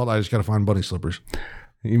default. I just got to find bunny slippers.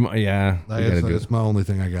 That's my only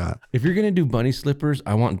thing I got. If you're gonna do bunny slippers,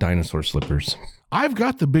 I want dinosaur slippers. I've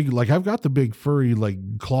got the big furry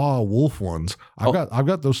like claw wolf ones. I've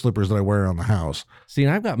got those slippers that I wear around the house. See,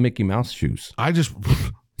 and I've got Mickey Mouse shoes. I just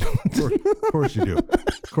of course you do.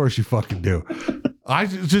 Of course you fucking do. I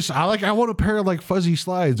want a pair of like fuzzy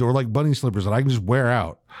slides or like bunny slippers that I can just wear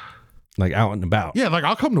out. Like out and about. Yeah, like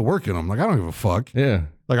I'll come to work in them. Like I don't give a fuck. Yeah.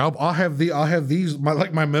 Like I'll have these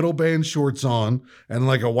my metal band shorts on and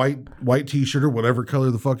like a white t-shirt or whatever color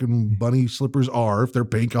the fucking bunny slippers are. If they're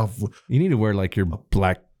pink, You need to wear like your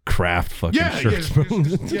black craft fucking shirts, bro.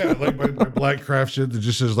 Like my black craft shit that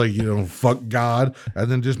just says like, fuck God, and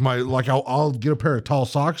then just I'll get a pair of tall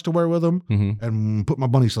socks to wear with them and put my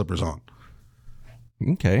bunny slippers on.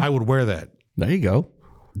 Okay. I would wear that. There you go.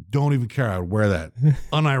 Don't even care. I would wear that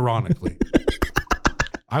unironically.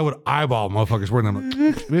 I would eyeball motherfuckers wearing them.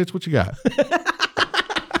 Like, bitch, what you got?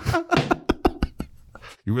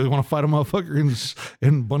 You really want to fight a motherfucker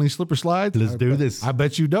in bunny slipper slides? Let's do this. I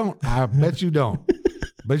bet you don't. I bet you don't.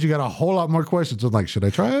 Bet you got a whole lot more questions. I'm like, should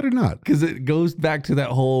I try it or not? Because it goes back to that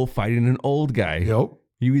whole fighting an old guy. Yep.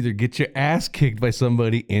 You either get your ass kicked by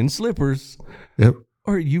somebody in slippers, Yep.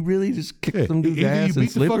 or you really just kick some dude's Either ass you in beat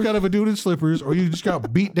the slippers. fuck out of a dude in slippers, or you just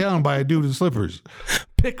got beat down by a dude in slippers.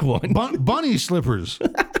 Pick one. Bunny slippers.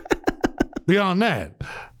 Beyond that.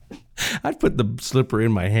 I'd put the slipper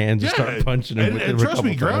in my hand and start punching him with it. And trust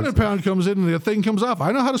me, ground and pound comes in and the thing comes off.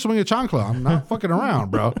 I know how to swing a chancla. I'm not fucking around,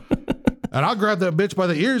 bro. And I'll grab that bitch by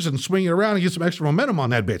the ears and swing it around and get some extra momentum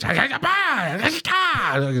on that bitch.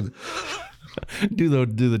 Do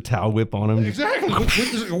the towel whip on him. Exactly.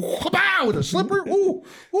 With a slipper. Ooh,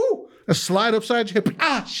 ooh. A slide upside your hip.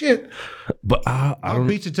 Ah, shit. But I I'll don't.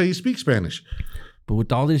 beat you till you speak Spanish. But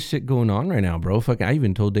with all this shit going on right now, bro, fucking, I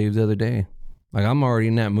even told Dave the other day, like, I'm already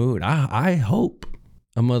in that mood. I hope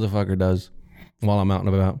a motherfucker does while I'm out and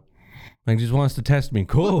about. Like, just wants to test me.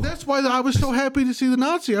 Cool. That's why I was so happy to see the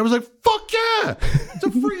Nazi. I was like, fuck yeah. It's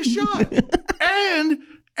a free shot.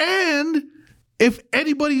 And if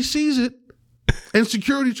anybody sees it and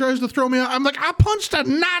security tries to throw me out, I'm like, I punched a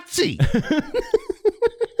Nazi.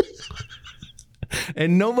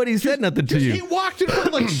 And nobody said nothing to He you. walked in front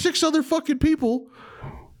of like 6 other fucking people,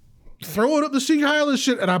 throwing up the Sieg Heil and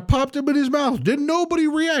shit, and I popped him in his mouth. Didn't nobody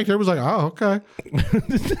react? I was like, oh, okay.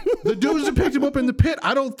 The dudes that picked him up in the pit,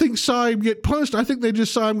 I don't think saw him get punched. I think they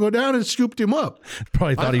just saw him go down and scooped him up.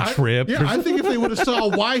 Probably thought he tripped. Yeah, I think if they would have saw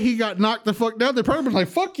why he got knocked the fuck down, they probably been like,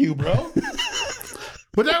 fuck you, bro.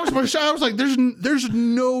 But that was my shot. I was like, there's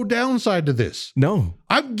no downside to this. No.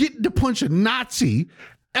 I'm getting to punch a Nazi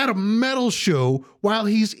at a metal show while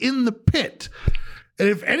he's in the pit. And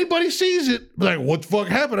if anybody sees it, be like, what the fuck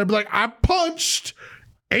happened? I'd be like, I punched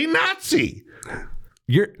a Nazi.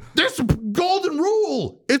 There's a golden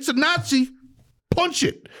rule. It's a Nazi. Punch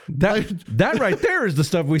it. That right there is the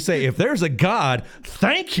stuff we say. If there's a God,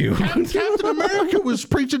 thank you. Captain America was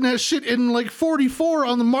preaching that shit in like 44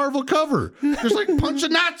 on the Marvel cover. There's like, punch a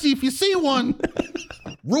Nazi if you see one.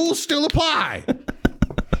 Rules still apply.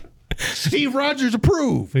 Steve Rogers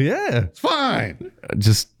approved. Yeah. It's fine.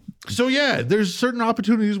 So yeah, there's certain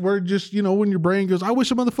opportunities where just, when your brain goes, I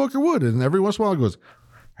wish a motherfucker would. And every once in a while it goes,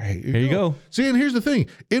 hey, here you go. See, and here's the thing.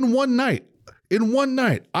 In one night,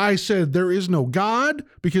 I said there is no God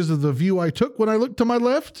because of the view I took when I looked to my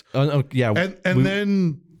left. Yeah. And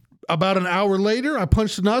then about an hour later, I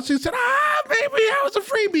punched the Nazi and said, maybe I was a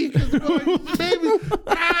freebie. Maybe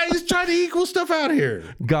he's trying to equal stuff out here.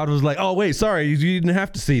 God was like, oh, wait, sorry. You didn't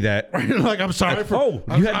have to see that. Like, I'm sorry for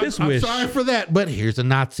you had this wish. I'm sorry for that, but here's a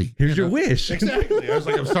Nazi. Here's your wish. Exactly. I was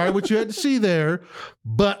like, I'm sorry what you had to see there,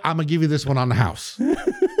 but I'm going to give you this one on the house.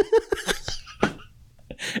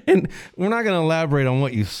 And we're not going to elaborate on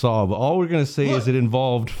what you saw, but all we're going to say is it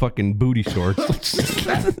involved fucking booty shorts.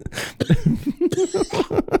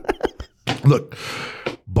 Look,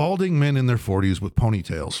 balding men in their 40s with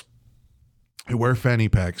ponytails who wear fanny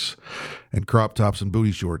packs and crop tops and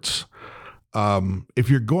booty shorts. If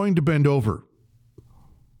you're going to bend over,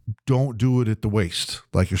 don't do it at the waist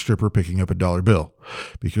like a stripper picking up a dollar bill,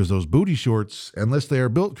 because those booty shorts, unless they are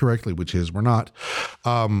built correctly, which is we're not,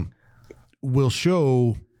 will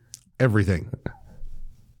show everything.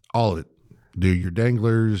 All of it. Do your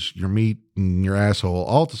danglers, your meat, and your asshole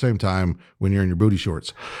all at the same time when you're in your booty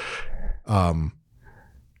shorts.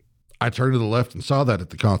 I turned to the left and saw that at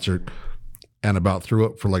the concert and about threw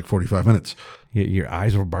up for like 45 minutes. Your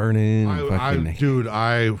eyes were burning.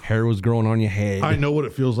 Hair was growing on your head. I know what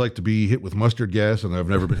it feels like to be hit with mustard gas, and I've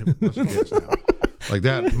never been hit with mustard gas now. Like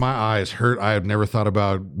that, my eyes hurt. I have never thought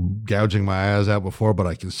about gouging my eyes out before, but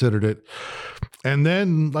I considered it. And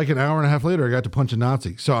then like an hour and a half later, I got to punch a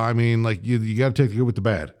Nazi. So, I mean, like you got to take the good with the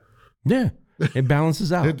bad. Yeah. It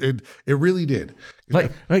balances out. It really did.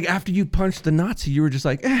 Like after you punched the Nazi, you were just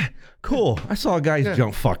like, cool. I saw a guy's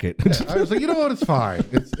jump. Fuck it. Yeah, I was like, you know what? It's fine.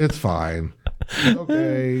 It's fine.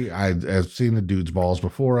 Okay. I've seen the dude's balls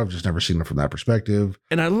before. I've just never seen it from that perspective.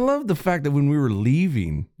 And I love the fact that when we were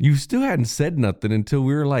leaving, you still hadn't said nothing until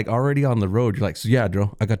we were like already on the road. You're like, so yeah,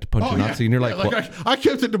 Dro, I got to punch a Nazi. And you're like, I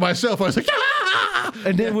kept it to myself. I was like, ah!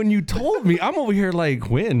 And then when you told me, I'm over here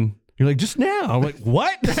like, when? You're like, just now. I'm like,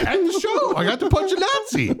 what? At the show. I got to punch a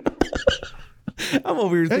Nazi. I'm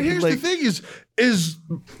over here thinking, and here's the thing is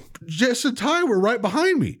Jess and Ty were right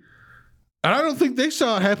behind me. And I don't think they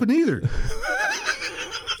saw it happen either.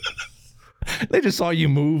 They just saw you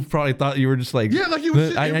move. Probably thought you were just like, Yeah, like it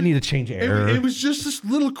was. I need to change air. It was just this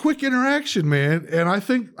little quick interaction, man. And I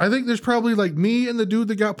think there's probably like me and the dude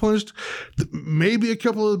that got punched. Maybe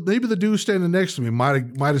the dude standing next to me might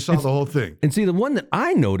have saw the whole thing. And see, the one that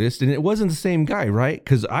I noticed, and it wasn't the same guy, right?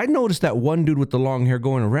 Because I noticed that one dude with the long hair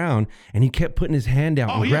going around, and he kept putting his hand out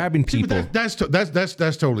and grabbing See, people. but that's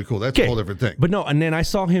totally cool. That's a whole different thing. But no, and then I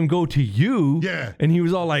saw him go to you. Yeah. And he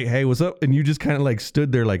was all like, "Hey, what's up?" And you just kind of like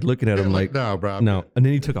stood there, like looking at him, like, no, bro. no. And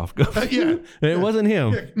then he took off. Yeah. And it wasn't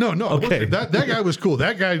him. No. Okay. That guy was cool.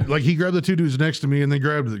 That guy, like, he grabbed the two dudes next to me, and then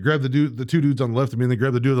grabbed the two dudes on the left of me, and then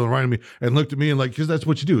grabbed the dude on the right of me, and looked at me, and like, because that's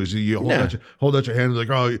what you do is you hold out your hand, like,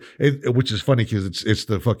 which is funny because it's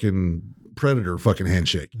the fucking Predator fucking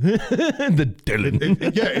handshake. The Dylan.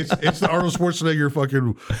 It's the Arnold Schwarzenegger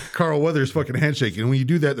fucking Carl Weathers fucking handshake, and when you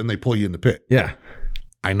do that, then they pull you in the pit. Yeah.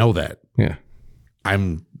 I know that. Yeah.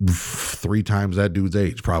 I'm 3 times that dude's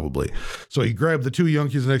age, probably. So he grabbed the two young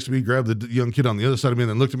kids next to me, grabbed the young kid on the other side of me,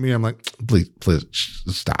 and then looked at me. I'm like, please,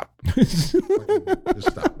 stop. Just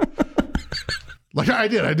stop. Like I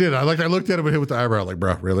did. I looked at him and hit with the eyebrow, like,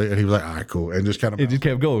 bro, really? And he was like, all right, cool. And just kind of. It just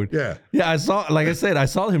kept going. Yeah. Yeah. I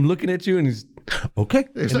saw him looking at you, and he's okay.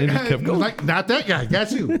 It's and like, then he kept going. Like, not that guy.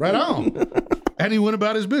 Got you. Right on. And he went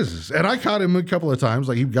about his business. And I caught him a couple of times.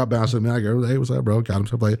 Like, he got bounced at me. I go, hey, what's up, bro? Got him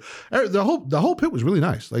stuff like that. The whole pit was really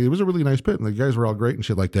nice. Like, it was a really nice pit. And the guys were all great and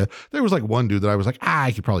shit like that. There was like one dude that I was like,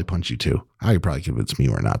 I could probably punch you too. I could probably convince me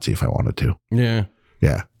you were a Nazi if I wanted to. Yeah.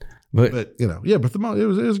 Yeah. But But it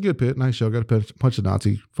was a good pit. Nice show. Got to punch a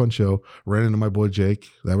Nazi. Fun show. Ran into my boy Jake.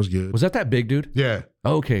 That was good. was that big dude? Yeah.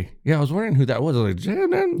 Okay. Yeah, I was wondering who that was. I was like,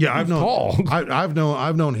 man, Yeah, I've he's known tall.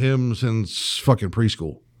 I've known him since fucking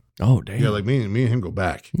preschool. Oh, damn. Yeah, like me and him go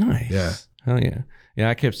back. Nice. Yeah. Hell yeah. Yeah,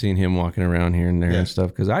 I kept seeing him walking around here and there and stuff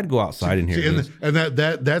because I'd go outside and hear See, and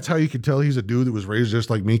that's how you could tell he's a dude that was raised just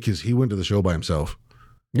like me because he went to the show by himself.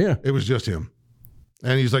 Yeah. It was just him.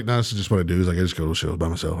 And he's like, no, this is just what I do. He's like, I just go to shows by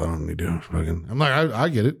myself. I don't need to fucking. I'm like, I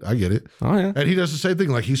get it. Oh, yeah. And he does the same thing.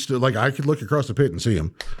 Like, he's still, like, I could look across the pit and see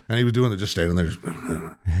him. And he was doing it just standing there. Just,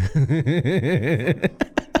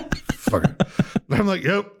 fucking. I'm like,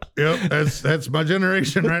 yep. That's my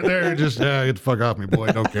generation right there. Just get the fuck off me, boy.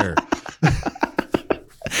 I don't care.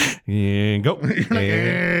 Yeah, go. You're like,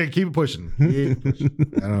 hey, keep it pushing.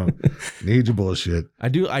 I don't need your bullshit. I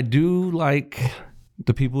do like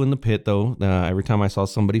the people in the pit though. Every time I saw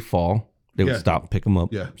somebody fall, they would stop and pick them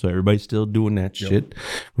up. Yeah. So everybody's still doing that shit,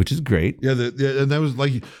 which is great. Yeah, and that was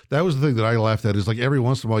the thing that I laughed at is like every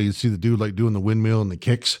once in a while you'd see the dude like doing the windmill and the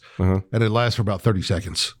kicks, and it lasts for about 30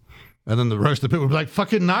 seconds. And then the rest of the pit would be like,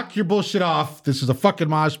 fucking knock your bullshit off. This is a fucking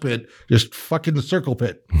mosh pit. Just fucking the circle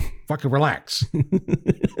pit. Fucking relax.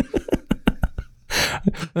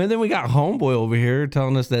 And then we got Homeboy over here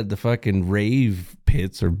telling us that the fucking rave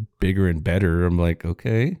pits are bigger and better. I'm like,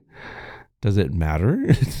 okay, does it matter?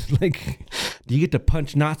 It's like, do you get to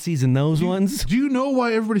punch Nazis in those ones? Do you know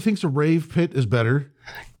why everybody thinks a rave pit is better?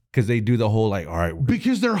 Because they do the whole like, all right.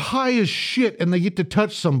 Because they're high as shit and they get to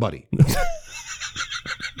touch somebody.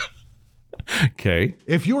 Okay.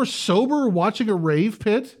 If you're sober watching a rave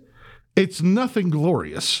pit, it's nothing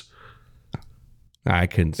glorious. I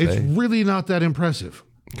couldn't say. It's really not that impressive.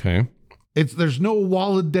 Okay. There's no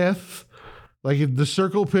wall of death. Like if the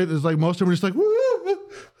circle pit is like most of them are just like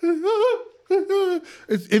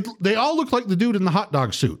they all look like the dude in the hot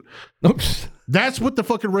dog suit. Oops. That's what the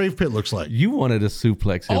fucking rave pit looks like. You wanted to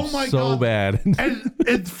suplex him so bad.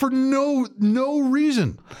 and for no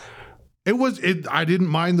reason. I didn't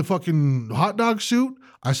mind the fucking hot dog suit.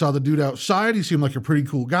 I saw the dude outside. He seemed like a pretty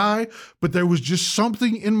cool guy, but there was just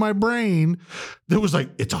something in my brain that was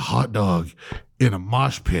like, it's a hot dog in a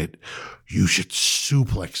mosh pit. You should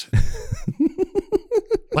suplex it.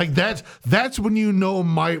 Like that's when you know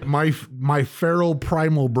my feral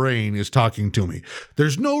primal brain is talking to me.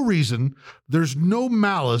 There's no reason. There's no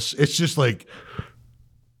malice. It's just like,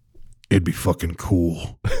 it'd be fucking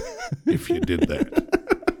cool if you did that.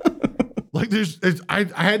 Like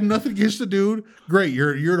I had nothing against the dude. Great,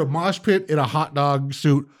 you're in a mosh pit in a hot dog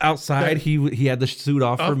suit. Outside, he had the suit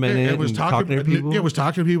off for a minute and was talking to people. Yeah, was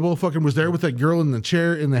talking to people. Fucking was there with that girl in the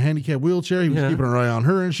chair, in the handicap wheelchair. He was keeping an eye on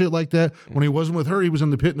her and shit like that. When he wasn't with her, he was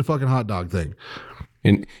in the pit in the fucking hot dog thing.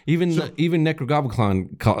 And even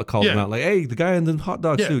Necrogoblicon called him out like, "Hey, the guy in the hot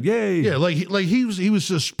dog suit, yay!" Yeah, like he was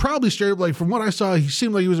just probably straight up. Like from what I saw, he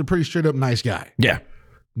seemed like he was a pretty straight up nice guy. Yeah,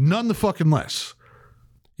 none the fucking less.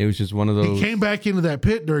 It was just one of those. He came back into that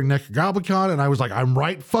pit during Necrogoblicon, and I was like, I'm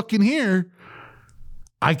right fucking here.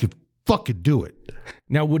 I could fucking do it.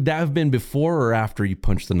 Now, would that have been before or after you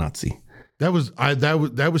punched the Nazi?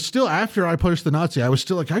 That was still after I punched the Nazi. I was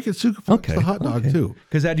still like, I could suka punch the hot dog too.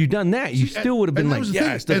 Because had you done that, you still would have been like,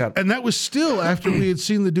 yeah, I still got. And that was still after we had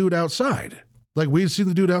seen the dude outside. Like we had seen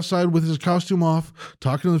the dude outside with his costume off,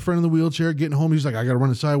 talking to the friend in the wheelchair, getting home. He's like, I got to run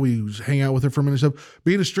inside. We hang out with her for a minute. Stuff.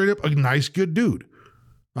 Being a straight up, a nice, good dude.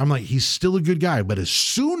 I'm like, he's still a good guy. But as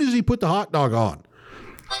soon as he put the hot dog on,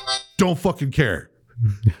 don't fucking care.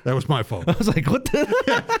 That was my fault. I was like, what the?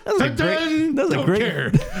 That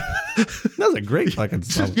was a great fucking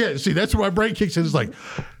song. Yeah, see, that's where my brain kicks in. It's like,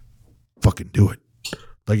 fucking do it.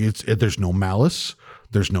 Like there's no malice.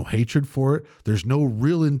 There's no hatred for it. There's no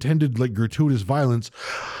real intended like gratuitous violence.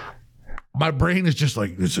 My brain is just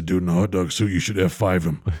like, it's a dude in a hot dog suit. You should F5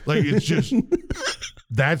 him. Like it's just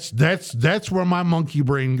that's where my monkey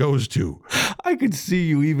brain goes to. I could see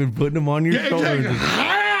you even putting him on your shoulder.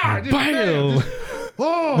 Exactly. Bam!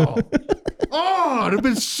 Oh, it'd have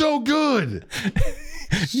been so good.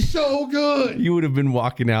 So good. You would have been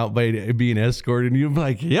walking out by being escorted and you'd be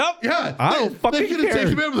like, yep. Yeah. I don't fucking They could have care.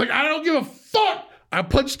 taken me. I was like, I don't give a fuck. I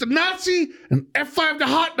punched the Nazi and F5 the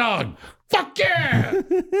hot dog. Fuck yeah.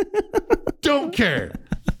 Don't care.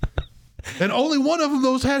 And only one of them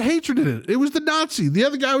those had hatred in it. It was the Nazi. The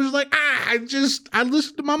other guy was like, I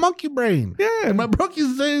listened to my monkey brain. Yeah. And my monkey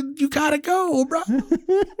said, you gotta go, bro.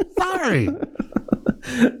 Sorry.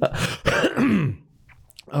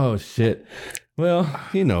 Oh shit. Well,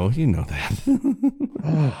 you know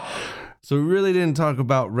that. So we really didn't talk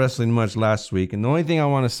about wrestling much last week, and the only thing I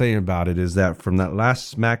want to say about it is that from that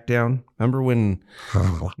last SmackDown, remember when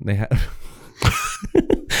they had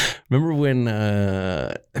remember when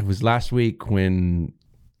it was last week when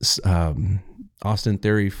Austin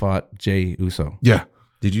Theory fought Jey Uso? Yeah.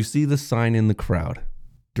 Did you see the sign in the crowd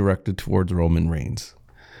directed towards Roman Reigns?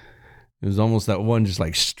 It was almost that one just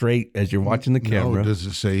like straight as you're watching the camera. No, does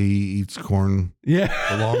it say he eats corn Yeah.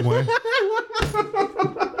 the long way?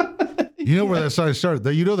 You know where that sign started?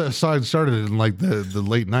 You know that sign started in like the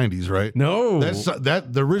late 90s, right? No.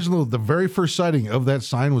 The very first sighting of that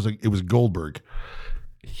sign was it was Goldberg.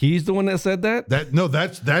 He's the one that said that?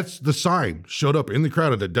 That's the sign showed up in the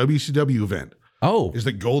crowd at a WCW event. Oh. Is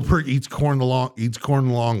that Goldberg eats corn the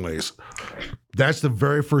long ways. That's the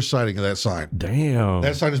very first sighting of that sign. Damn.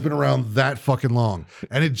 That sign has been around that fucking long.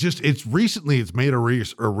 And it's recently made a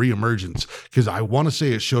reemergence because I want to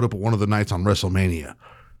say it showed up at one of the nights on WrestleMania.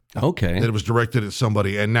 Okay. That it was directed at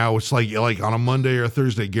somebody. And now it's like on a Monday or a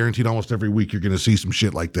Thursday, guaranteed almost every week, you're going to see some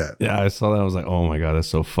shit like that. Yeah, I saw that. I was like, oh my God, that's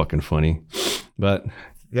so fucking funny. But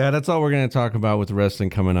yeah, that's all we're going to talk about with wrestling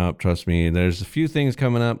coming up. Trust me, there's a few things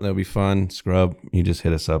coming up that'll be fun. Scrub, you just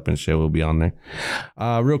hit us up and shit will be on there.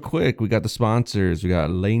 Real quick, we got the sponsors. We got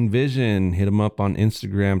Lane Vision. Hit them up on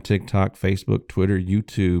Instagram, TikTok, Facebook, Twitter,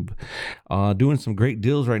 YouTube. Doing some great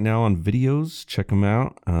deals right now on videos. Check them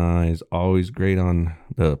out. He's always great on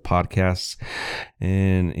the podcasts.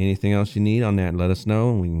 And anything else you need on that, let us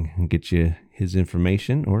know. We can get you his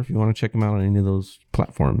information, or if you want to check him out on any of those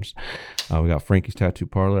platforms. We got Frankie's Tattoo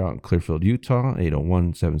Parlor out in Clearfield, Utah,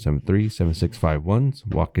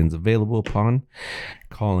 801-773-7651. Walk-ins available upon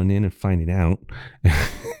calling in and finding out.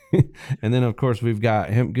 And then, of course, we've got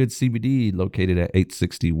Hemp Good CBD located at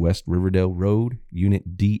 860 West Riverdale Road,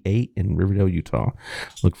 Unit D8 in Riverdale, Utah.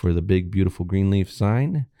 Look for the big, beautiful green leaf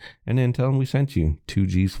sign, and then tell them we sent you.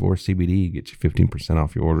 2Gs for CBD. Get you 15%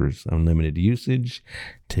 off your orders. Unlimited usage.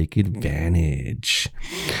 Take advantage.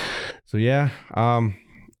 So, yeah. I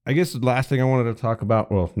guess the last thing I wanted to talk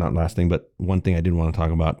about, well, not last thing, but one thing I did want to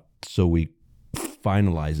talk about so we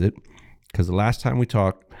finalize it, because the last time we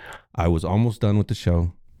talked, I was almost done with the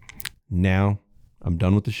show. Now I'm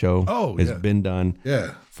done with the show. Oh, It's been done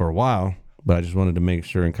for a while, but I just wanted to make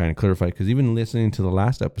sure and kind of clarify, because even listening to the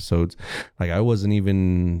last episodes, like I wasn't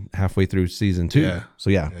even halfway through season 2. Yeah. So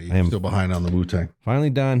yeah, You're I am still behind on the Wu-Tang. finally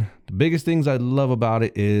done. The biggest things I love about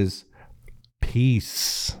it is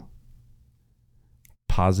peace.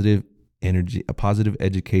 Positive energy, a positive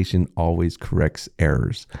education always corrects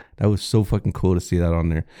errors. That was so fucking cool to see that on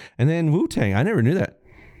there. And then Wu-Tang, I never knew that.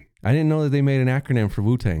 I didn't know that they made an acronym for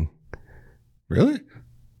Wu-Tang. Really?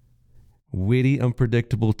 Witty,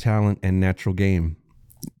 unpredictable talent and natural game.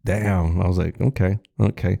 Damn. I was like, okay.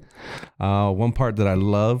 One part that I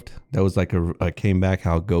loved, that was like I came back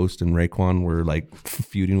how Ghost and Raekwon were like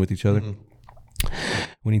feuding with each other. Mm-hmm.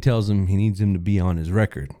 When he tells him he needs him to be on his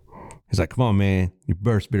record. He's like, come on, man, your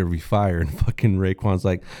burst better be fire. And fucking Raekwon's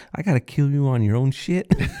like, I got to kill you on your own shit.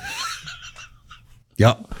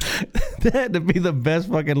 Yep. That had to be the best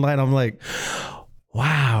fucking line. I'm like,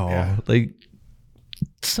 wow. Yeah. Like,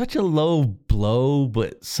 such a low blow,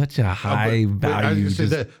 but such a high value.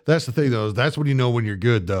 That's the thing, though. That's when you know when you're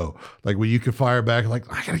good, though. Like when you can fire back,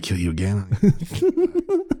 like, I got to kill you again.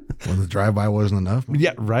 When the drive-by wasn't enough.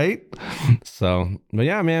 Yeah, right? So, but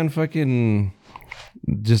yeah, man, fucking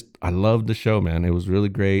just, I loved the show, man. It was really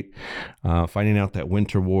great. Finding out that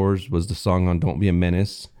Winter Wars was the song on Don't Be a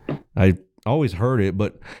Menace. I always heard it,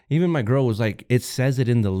 but even my girl was like, it says it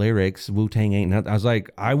in the lyrics, Wu-Tang ain't nothing. I was like,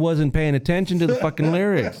 I wasn't paying attention to the fucking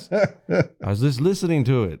lyrics. I was just listening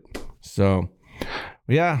to it. So,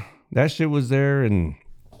 yeah, that shit was there, and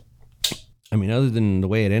I mean, other than the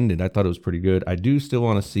way it ended, I thought it was pretty good. I do still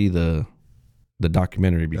want to see the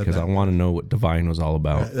documentary because I want to know what Divine was all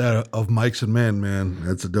about. Of Mics and Men, man.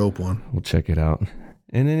 That's a dope one. We'll check it out.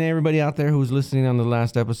 And then everybody out there who's listening on the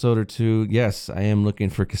last episode or two, yes, I am looking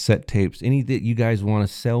for cassette tapes. Any that you guys want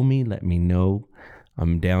to sell me, let me know.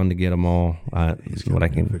 I'm down to get them all. What I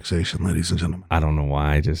can. Fixation, ladies and gentlemen. I don't know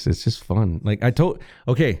why. It's just fun. Like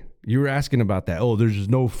okay. You were asking about that. Oh, there's just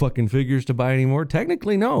no fucking figures to buy anymore.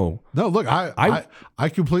 Technically, no. No, look, I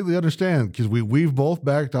completely understand because we've both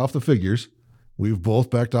backed off the figures. We've both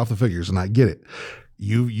backed off the figures, and I get it.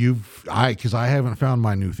 Because I haven't found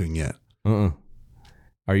my new thing yet.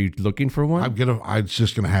 Are you looking for one? It's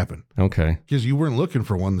just gonna happen. Okay. Because you weren't looking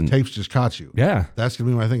for one. The tapes just caught you. Yeah. That's gonna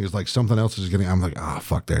be my thing. Is like something else is getting. I'm like,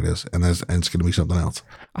 fuck, there it is, and it's gonna be something else.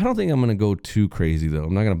 I don't think I'm gonna go too crazy though.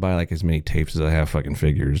 I'm not gonna buy like as many tapes as I have fucking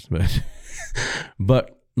figures,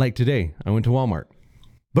 but like today, I went to Walmart.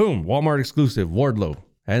 Boom, Walmart exclusive, Wardlow.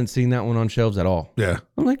 I hadn't seen that one on shelves at all. Yeah.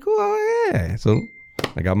 I'm like, oh yeah. So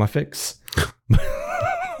I got my fix.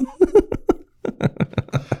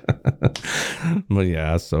 But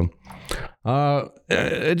yeah, so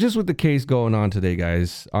just with the case going on today,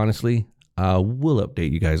 guys, honestly, we'll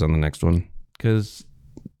update you guys on the next one because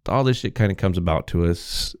all this shit kind of comes about to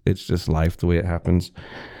us. It's just life, the way it happens.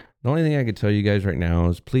 The only thing I could tell you guys right now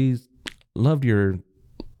is please love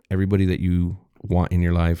everybody that you want in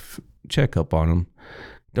your life. Check up on them.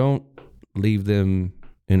 Don't leave them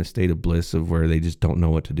in a state of bliss of where they just don't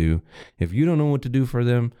know what to do. If you don't know what to do for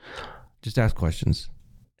them, just ask questions.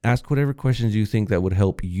 Ask whatever questions you think that would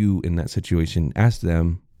help you in that situation. Ask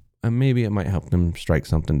them, and maybe it might help them strike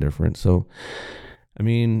something different. So, I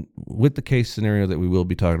mean, with the case scenario that we will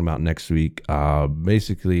be talking about next week,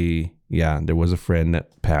 basically, yeah, there was a friend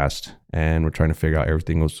that passed, and we're trying to figure out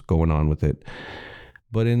everything was going on with it.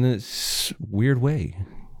 But in this weird way,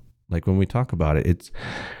 like when we talk about it,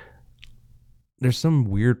 there's some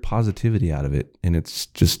weird positivity out of it, and it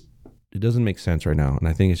doesn't make sense right now. And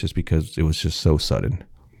I think it's just because it was just so sudden.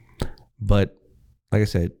 But like I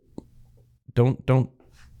said, don't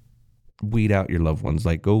weed out your loved ones.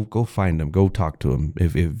 Like go find them, go talk to them.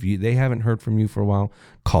 If they haven't heard from you for a while,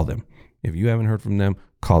 call them. If you haven't heard from them,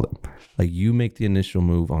 call them. Like you make the initial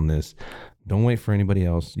move on this. Don't wait for anybody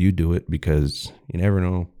else. You do it because you never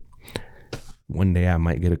know. One day I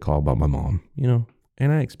might get a call about my mom,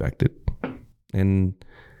 and I expect it. And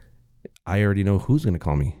I already know who's going to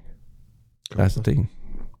call me. That's the thing.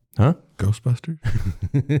 Huh? Ghostbusters?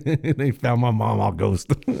 They found my mom all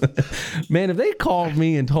ghost. Man, if they called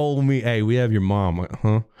me and told me, hey, we have your mom. Like,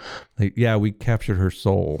 huh? Like, yeah, we captured her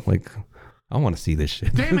soul. Like, I want to see this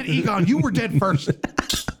shit. Damn it, Egon, you were dead first.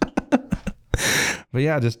 But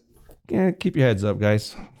yeah, just keep your heads up,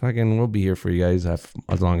 guys. We'll be here for you guys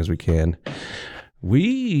as long as we can.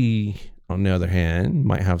 We, on the other hand,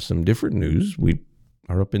 might have some different news. We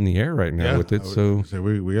are up in the air right now with it. So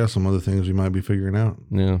we got some other things we might be figuring out.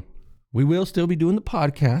 Yeah. We will still be doing the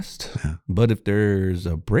podcast, but if there's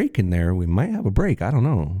a break in there, we might have a break. I don't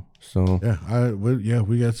know. So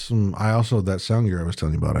we got some. I also that sound gear I was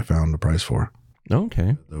telling you about. I found the price for.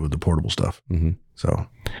 Okay. With the portable stuff. Mm-hmm. So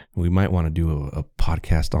we might want to do a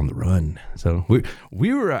podcast on the run. So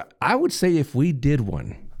we were. I would say if we did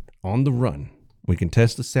one on the run, we can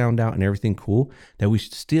test the sound out and everything cool. That we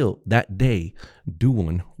should still that day do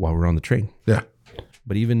one while we're on the train. Yeah.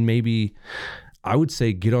 But even maybe. I would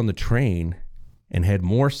say get on the train and head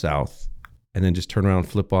more south and then just turn around,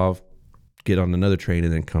 flip off, get on another train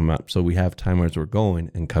and then come up. So we have time as we're going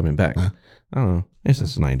and coming back. I don't know. It's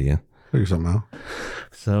just an idea. Figure something out.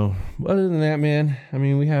 So other than that, man, I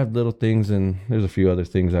mean, we have little things and there's a few other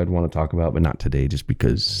things I'd want to talk about, but not today just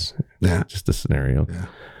because just the scenario. Yeah.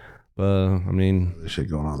 But I mean. There's shit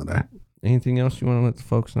going on today. Anything else you want to let the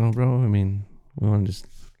folks know, bro? I mean, we want to just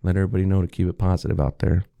let everybody know to keep it positive out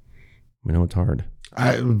there. We know it's hard.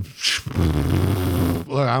 I'm fucked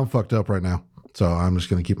up right now. So I'm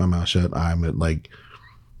just going to keep my mouth shut. I'm at like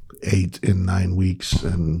 8 in 9 weeks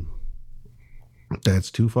and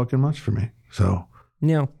that's too fucking much for me. So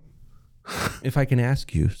now, if I can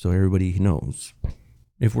ask you so everybody knows,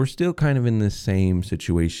 if we're still kind of in the same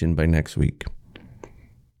situation by next week,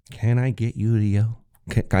 can I get you to yell?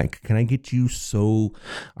 Can I get you so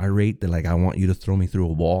irate that like I want you to throw me through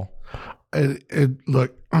a wall?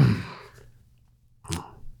 Look,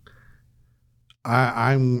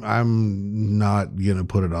 I'm not gonna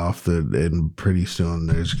put it off and pretty soon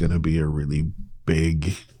there's gonna be a really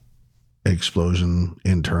big explosion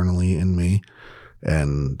internally in me,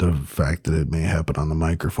 and the fact that it may happen on the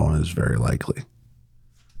microphone is very likely.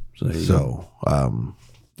 So,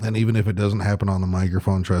 and even if it doesn't happen on the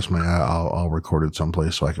microphone, trust me, I'll record it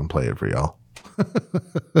someplace so I can play it for y'all.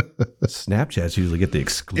 Snapchats usually get the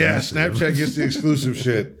exclusive. Yeah, Snapchat gets the exclusive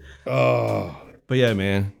shit. Oh, but yeah,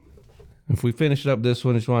 man. If we finish up this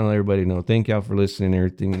one, I just want to let everybody know. Thank y'all for listening and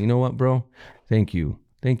everything. You know what, bro? Thank you.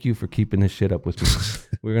 Thank you for keeping this shit up with me.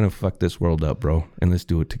 We're gonna fuck this world up, bro, and let's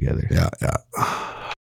do it together. Yeah.